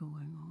keep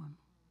going on.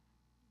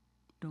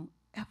 Don't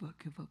ever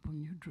give up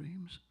on your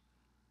dreams.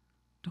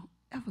 Don't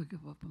ever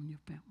give up on your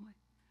family.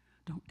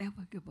 Don't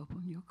ever give up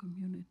on your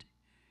community,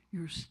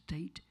 your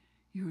state,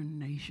 your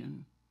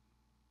nation,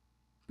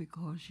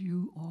 because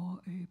you are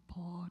a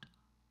part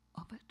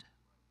of it.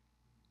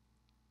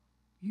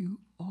 You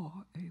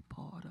are a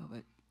part of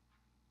it.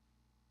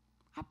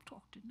 I've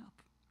talked enough.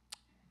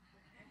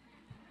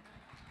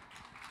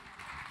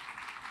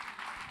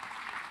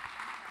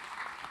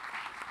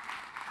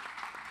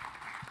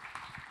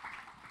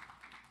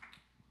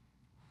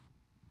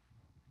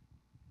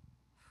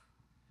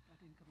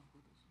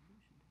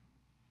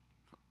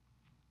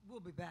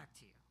 be back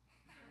to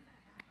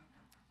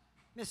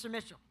you. Mr.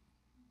 Mitchell.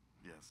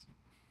 Yes.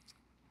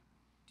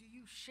 Do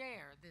you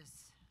share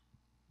this,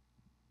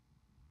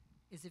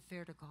 is it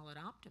fair to call it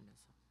optimism?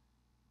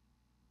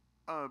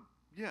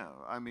 Yeah,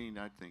 I mean,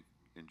 I think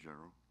in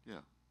general, yeah.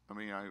 I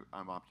mean,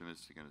 I'm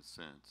optimistic in a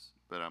sense,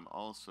 but I'm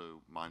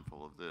also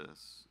mindful of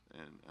this,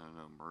 and I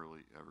know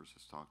Myrlie Evers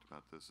has talked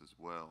about this as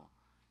well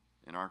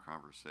in our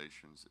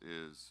conversations,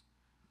 is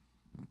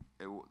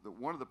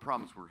one of the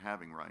problems we're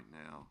having right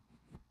now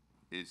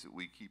is that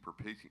we keep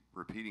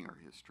repeating our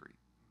history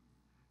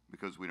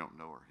because we don't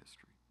know our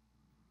history.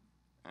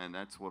 And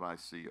that's what I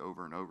see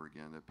over and over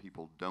again, that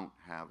people don't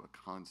have a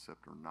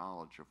concept or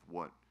knowledge of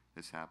what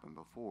has happened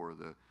before.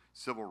 The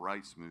civil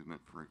rights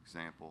movement, for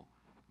example,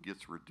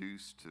 gets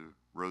reduced to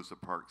Rosa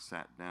Parks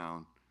sat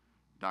down,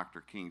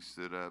 Dr. King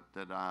stood up,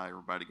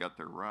 everybody got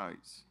their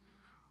rights.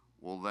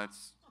 Well,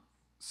 that's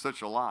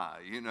such a lie,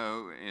 you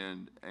know,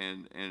 and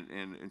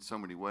in so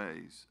many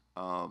ways.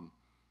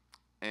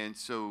 And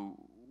so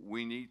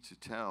we need to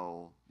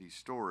tell these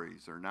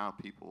stories. There are now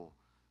people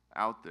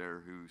out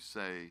there who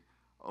say,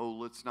 oh,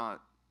 let's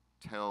not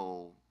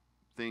tell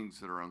things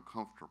that are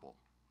uncomfortable.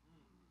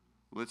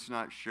 Let's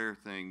not share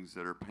things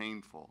that are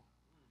painful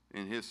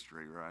in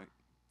history, right?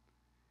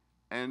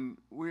 And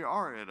we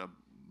are at a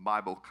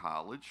Bible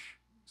college,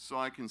 so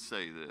I can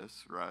say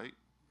this, right?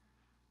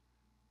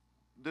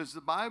 Does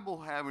the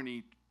Bible have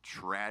any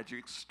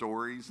tragic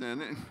stories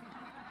in it?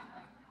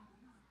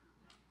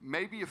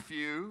 Maybe a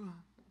few,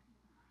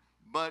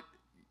 but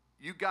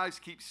you guys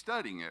keep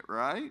studying it,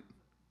 right?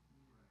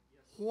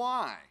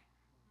 Why?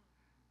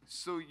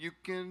 So you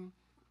can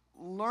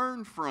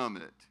learn from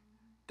it.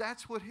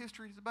 That's what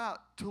history is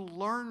about, to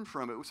learn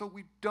from it. So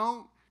we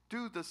don't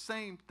do the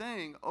same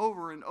thing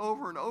over and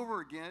over and over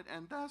again,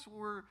 and that's what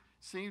we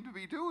seem to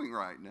be doing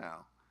right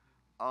now.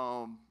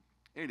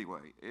 Anyway,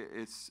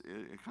 it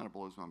kind of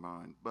blows my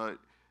mind. But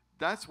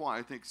that's why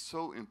I think it's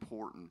so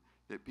important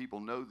that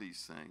people know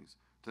these things,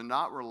 to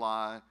not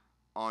rely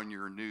on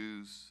your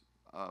news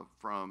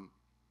from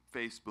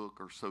Facebook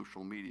or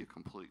social media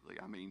completely.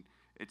 I mean,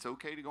 it's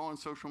okay to go on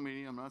social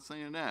media, I'm not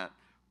saying that,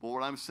 but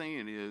what I'm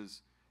saying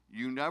is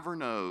you never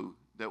know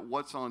that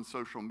what's on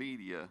social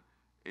media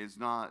is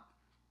not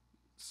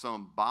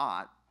some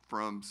bot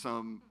from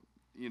some,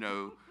 you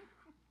know,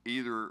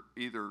 either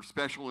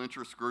special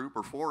interest group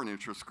or foreign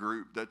interest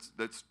group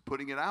that's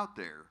putting it out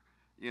there.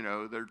 You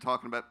know, they're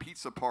talking about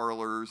pizza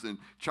parlors and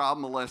child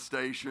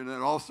molestation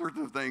and all sorts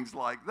of things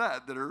like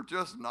that are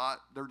just not,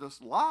 they're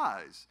just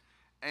lies.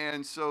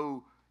 And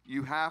so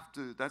you have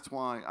to, that's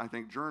why I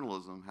think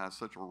journalism has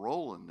such a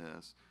role in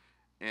this.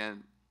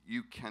 And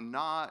you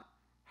cannot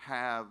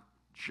have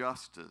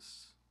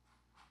justice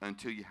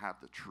until you have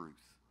the truth.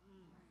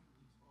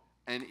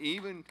 And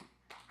even,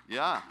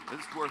 yeah,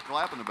 it's worth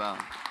clapping about.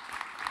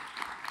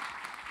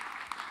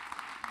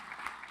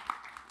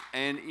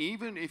 And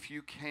even if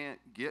you can't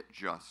get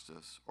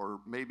justice,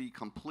 or maybe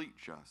complete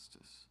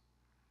justice,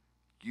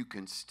 you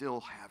can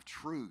still have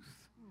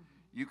truth.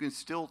 You can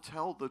still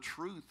tell the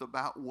truth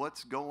about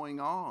what's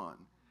going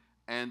on.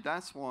 And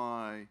that's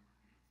why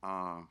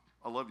I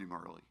love you,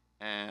 Myrlie.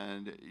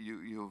 And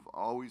you've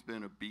always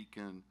been a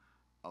beacon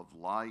of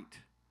light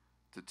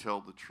to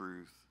tell the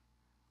truth,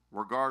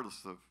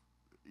 regardless of,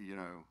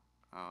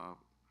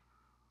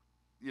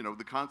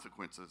 the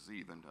consequences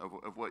even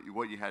of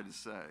what you had to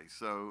say.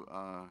 So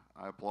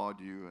I applaud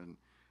you, and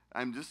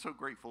I'm just so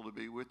grateful to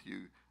be with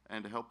you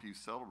and to help you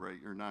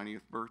celebrate your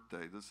 90th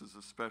birthday. This is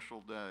a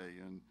special day,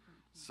 and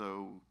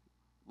so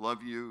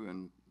love you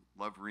and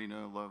love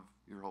Rena, love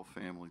your whole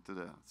family to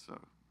death. So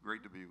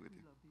great to be with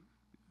you.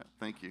 Yeah,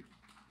 thank you.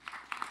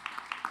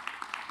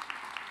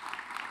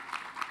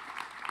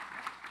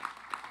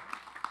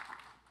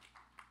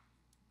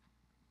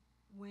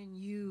 When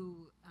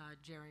you,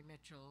 Jerry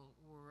Mitchell,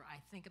 were, I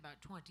think,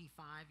 about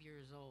 25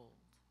 years old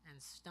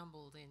and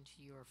stumbled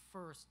into your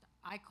first,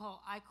 I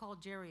call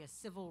Jerry a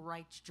civil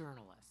rights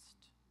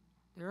journalist.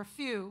 There are a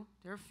few,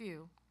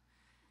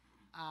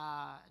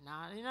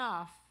 not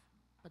enough,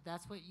 but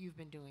that's what you've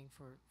been doing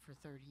for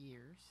 30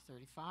 years,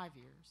 35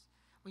 years.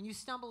 When you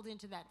stumbled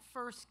into that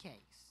first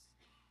case,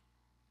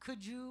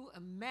 could you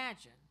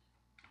imagine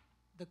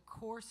the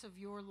course of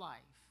your life,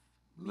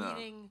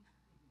 meeting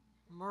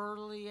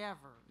Myrlie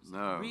Evers,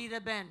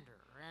 Rita Bender,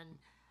 and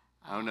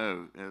oh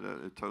no,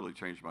 it totally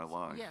changed my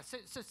life. Yeah,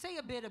 so say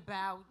a bit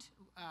about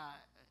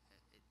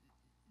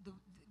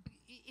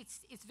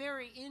it's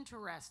very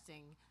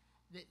interesting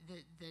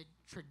the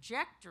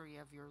trajectory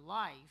of your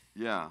life.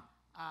 Yeah.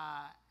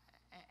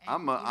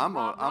 I'm a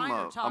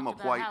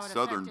white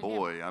Southern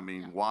boy. Him. I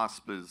mean,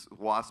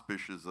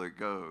 waspish as they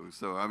go.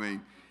 So I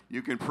mean,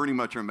 you can pretty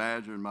much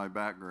imagine my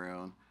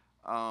background.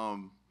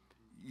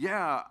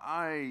 Yeah,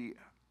 I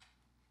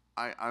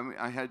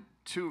had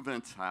two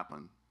events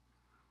happen.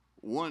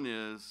 One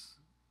is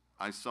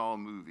I saw a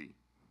movie,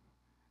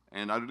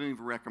 and I don't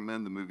even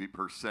recommend the movie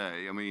per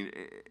se. I mean,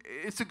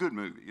 it's a good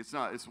movie. It's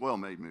a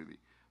well-made movie,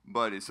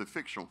 but it's a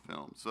fictional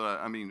film. So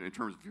I mean, in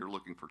terms of if you're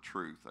looking for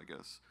truth, I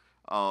guess,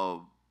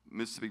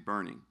 Mississippi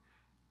Burning,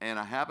 And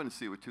I happened to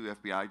see it with two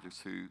FBI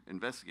agents who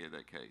investigated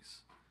that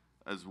case,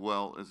 as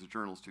well as a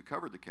journalist who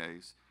covered the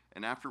case.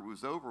 And after it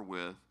was over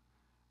with,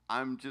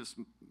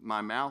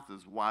 my mouth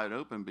is wide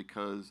open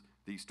because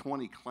these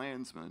 20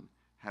 Klansmen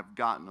have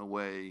gotten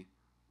away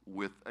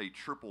with a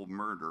triple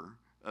murder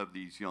of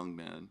these young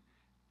men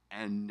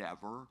and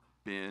never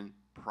been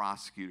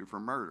prosecuted for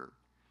murder.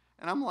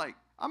 And I'm like,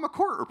 I'm a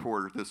court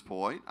reporter at this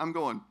point. I'm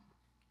going,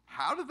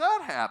 how did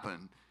that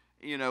happen?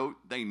 You know,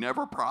 they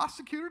never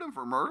prosecuted him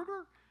for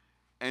murder?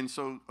 And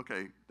so,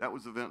 okay, that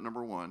was event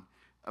number one.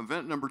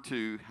 Event number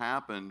two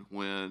happened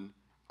when,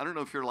 I don't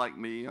know if you're like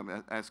me,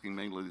 I'm asking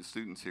mainly the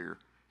students here.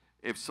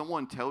 If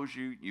someone tells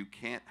you you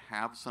can't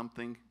have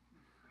something,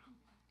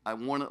 I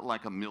want it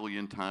like a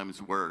million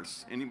times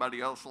worse.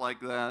 Anybody else like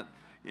that?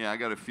 Yeah, I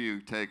got a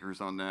few takers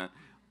on that.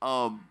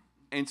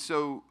 And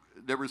so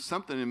there was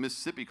something in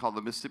Mississippi called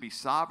the Mississippi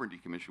Sovereignty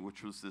Commission,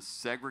 which was this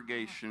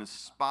segregationist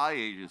spy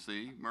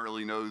agency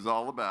Myrlie knows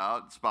all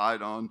about,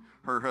 spied on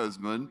her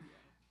husband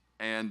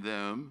and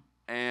them,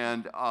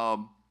 and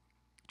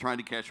trying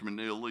to catch them in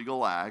an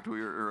illegal act. We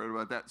were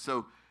about that.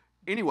 So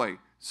anyway,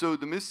 so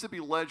the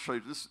Mississippi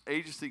legislature, this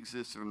agency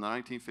existed from the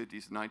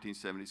 1950s to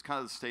 1970s, kind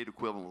of the state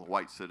equivalent of the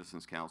White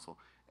Citizens Council.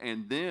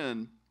 And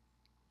then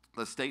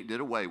the state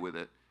did away with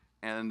it,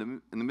 and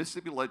the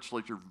Mississippi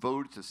legislature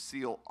voted to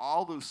seal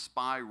all those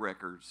spy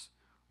records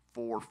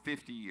for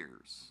 50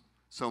 years.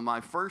 So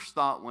my first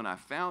thought when I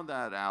found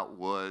that out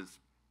was,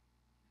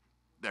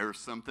 there's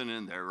something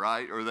in there,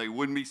 right? Or they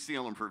wouldn't be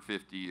sealing for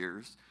 50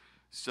 years.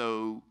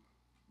 So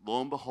lo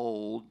and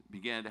behold,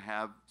 began to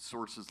have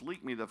sources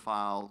leak me the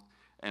file,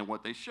 and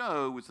what they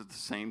showed was at the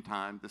same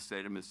time the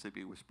state of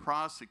Mississippi was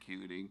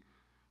prosecuting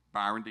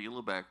Byron D.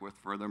 LeBeckwith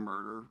for the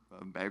murder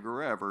of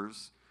Medgar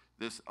Evers.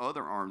 This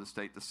other arm of the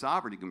state, the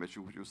Sovereignty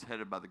Commission, which was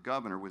headed by the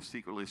governor, was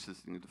secretly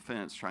assisting the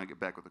defense, trying to get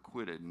Beckwith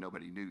acquitted, and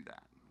nobody knew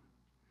that.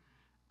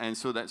 And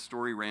so that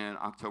story ran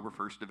October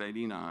 1st of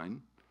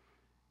 '89,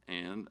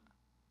 and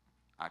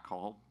I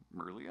called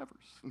Myrlie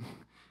Evers.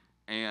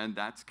 And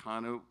that's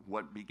kind of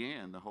what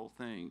began the whole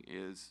thing,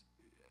 is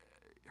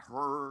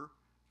her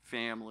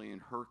family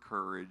and her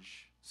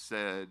courage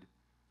said,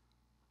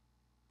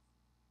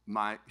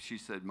 she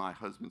said, my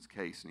husband's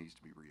case needs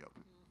to be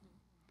reopened.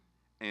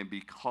 Mm-hmm. And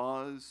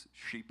because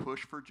she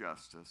pushed for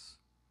justice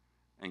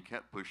and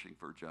kept pushing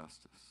for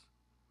justice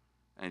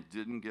and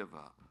didn't give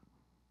up,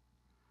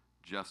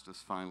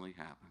 justice finally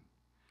happened.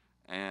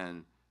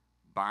 And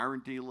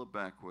Byron D.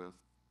 LeBeckwith,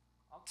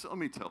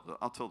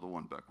 I'll tell the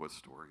one Beckwith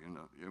story.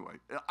 Anyway,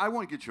 I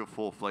want to get you a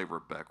full flavor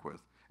of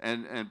Beckwith.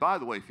 And by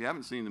the way, if you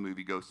haven't seen the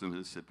movie Ghost of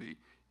Mississippi,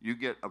 you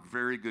get a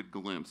very good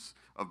glimpse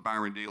of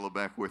Byron D.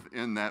 LeBeckwith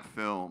in that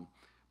film.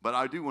 But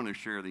I do want to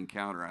share the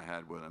encounter I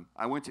had with him.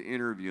 I went to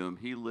interview him.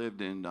 He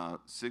lived in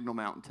Signal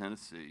Mountain,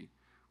 Tennessee,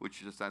 which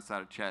is just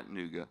outside of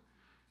Chattanooga.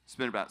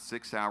 Spent about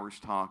 6 hours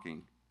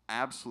talking.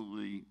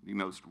 Absolutely the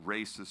most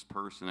racist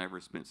person I ever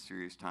spent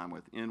serious time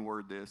with.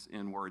 N-word this,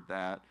 N-word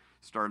that.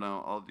 Started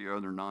on all the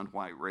other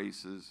non-white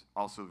races.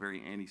 Also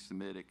very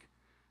anti-Semitic.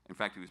 In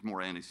fact, he was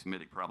more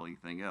anti-Semitic probably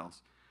anything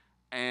else.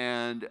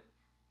 And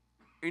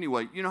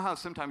anyway, you know how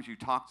sometimes you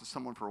talk to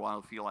someone for a while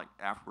and feel like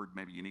afterward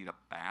maybe you need a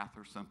bath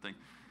or something?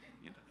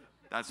 You know,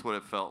 that's what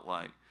it felt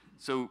like.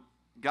 So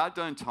got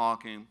done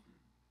talking,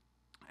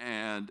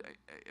 and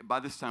by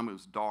this time it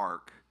was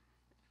dark,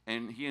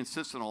 and he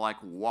insisted on like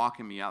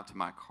walking me out to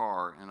my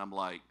car, and I'm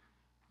like,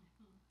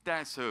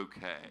 that's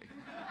okay.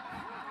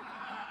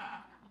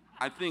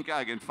 I think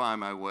I can find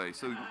my way.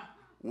 So he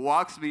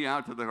walks me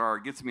out to the car,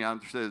 gets me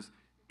out and says,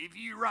 if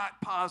you write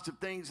positive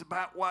things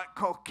about white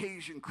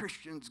Caucasian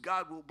Christians,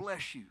 God will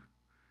bless you.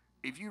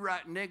 If you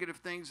write negative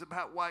things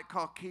about white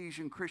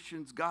Caucasian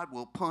Christians, God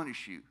will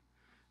punish you.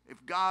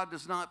 If God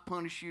does not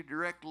punish you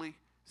directly,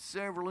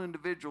 several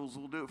individuals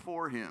will do it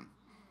for him.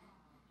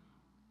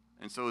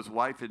 And so his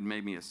wife had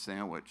made me a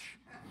sandwich.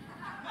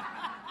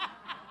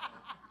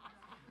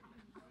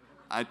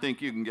 I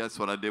think you can guess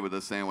what I did with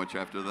the sandwich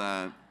after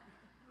that.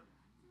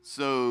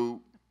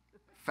 So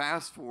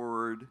fast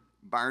forward,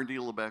 Byron D.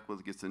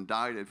 LeBeckwith gets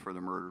indicted for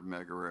the murder of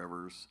Medgar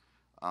Evers.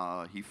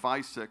 He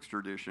fights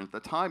extradition. At the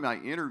time I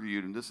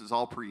interviewed him, this is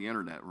all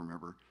pre-internet,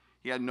 remember,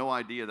 he had no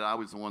idea that I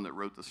was the one that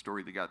wrote the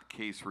story that got the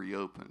case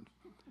reopened.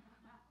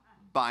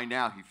 By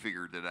now, he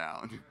figured it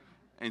out.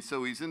 And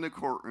so he's in the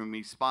courtroom,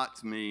 he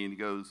spots me, and he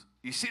goes,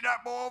 you see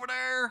that boy over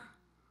there?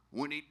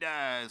 When he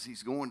dies,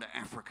 he's going to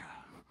Africa.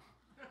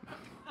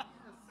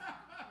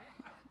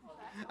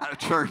 I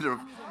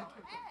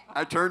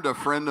turned to a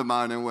friend of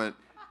mine and went,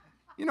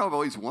 you know, I've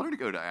always wanted to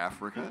go to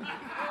Africa.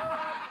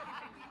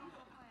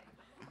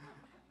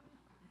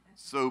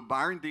 So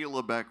Byron D.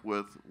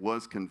 LeBeckwith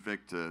was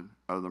convicted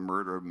of the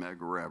murder of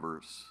Medgar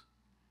Evers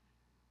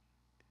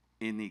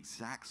in the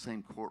exact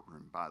same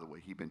courtroom, by the way.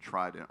 He'd been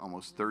tried in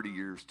almost 30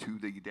 years to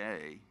the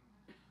day.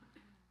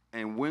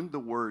 And when the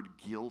word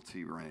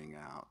guilty rang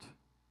out,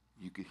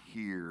 you could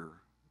hear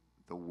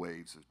the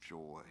waves of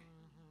joy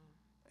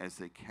as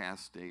they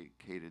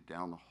cascaded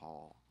down the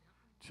hall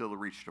till it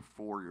reached a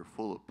foyer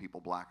full of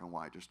people, black and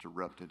white, just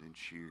erupted in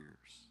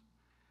cheers.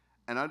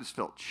 And I just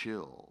felt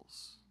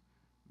chills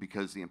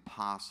because the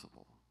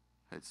impossible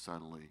had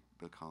suddenly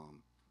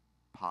become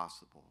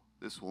possible.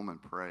 This woman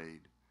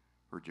prayed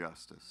for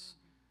justice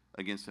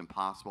against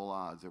impossible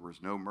odds. There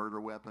was no murder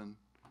weapon,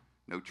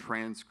 no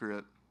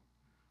transcript,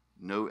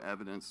 no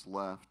evidence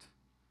left,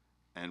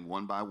 and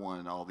one by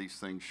one, all these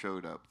things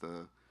showed up.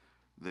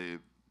 The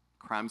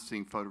crime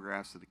scene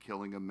photographs of the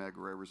killing of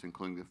Medgar Evers,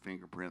 including the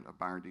fingerprint of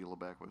Byron D.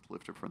 LeBeck, was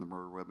lifted from the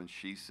murder weapon.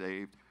 She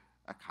saved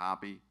a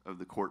copy of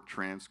the court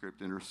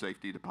transcript in her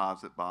safety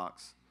deposit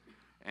box.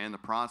 And the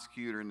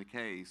prosecutor in the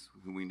case,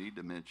 who we need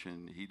to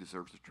mention, he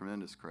deserves a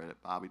tremendous credit,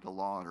 Bobby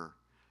DeLauder,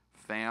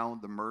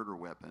 found the murder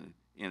weapon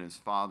in his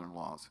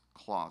father-in-law's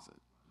closet,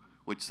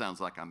 which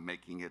sounds like I'm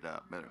making it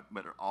up,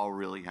 but it all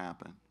really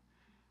happened.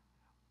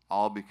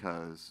 All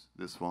because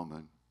this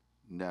woman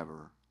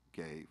never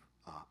gave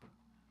up.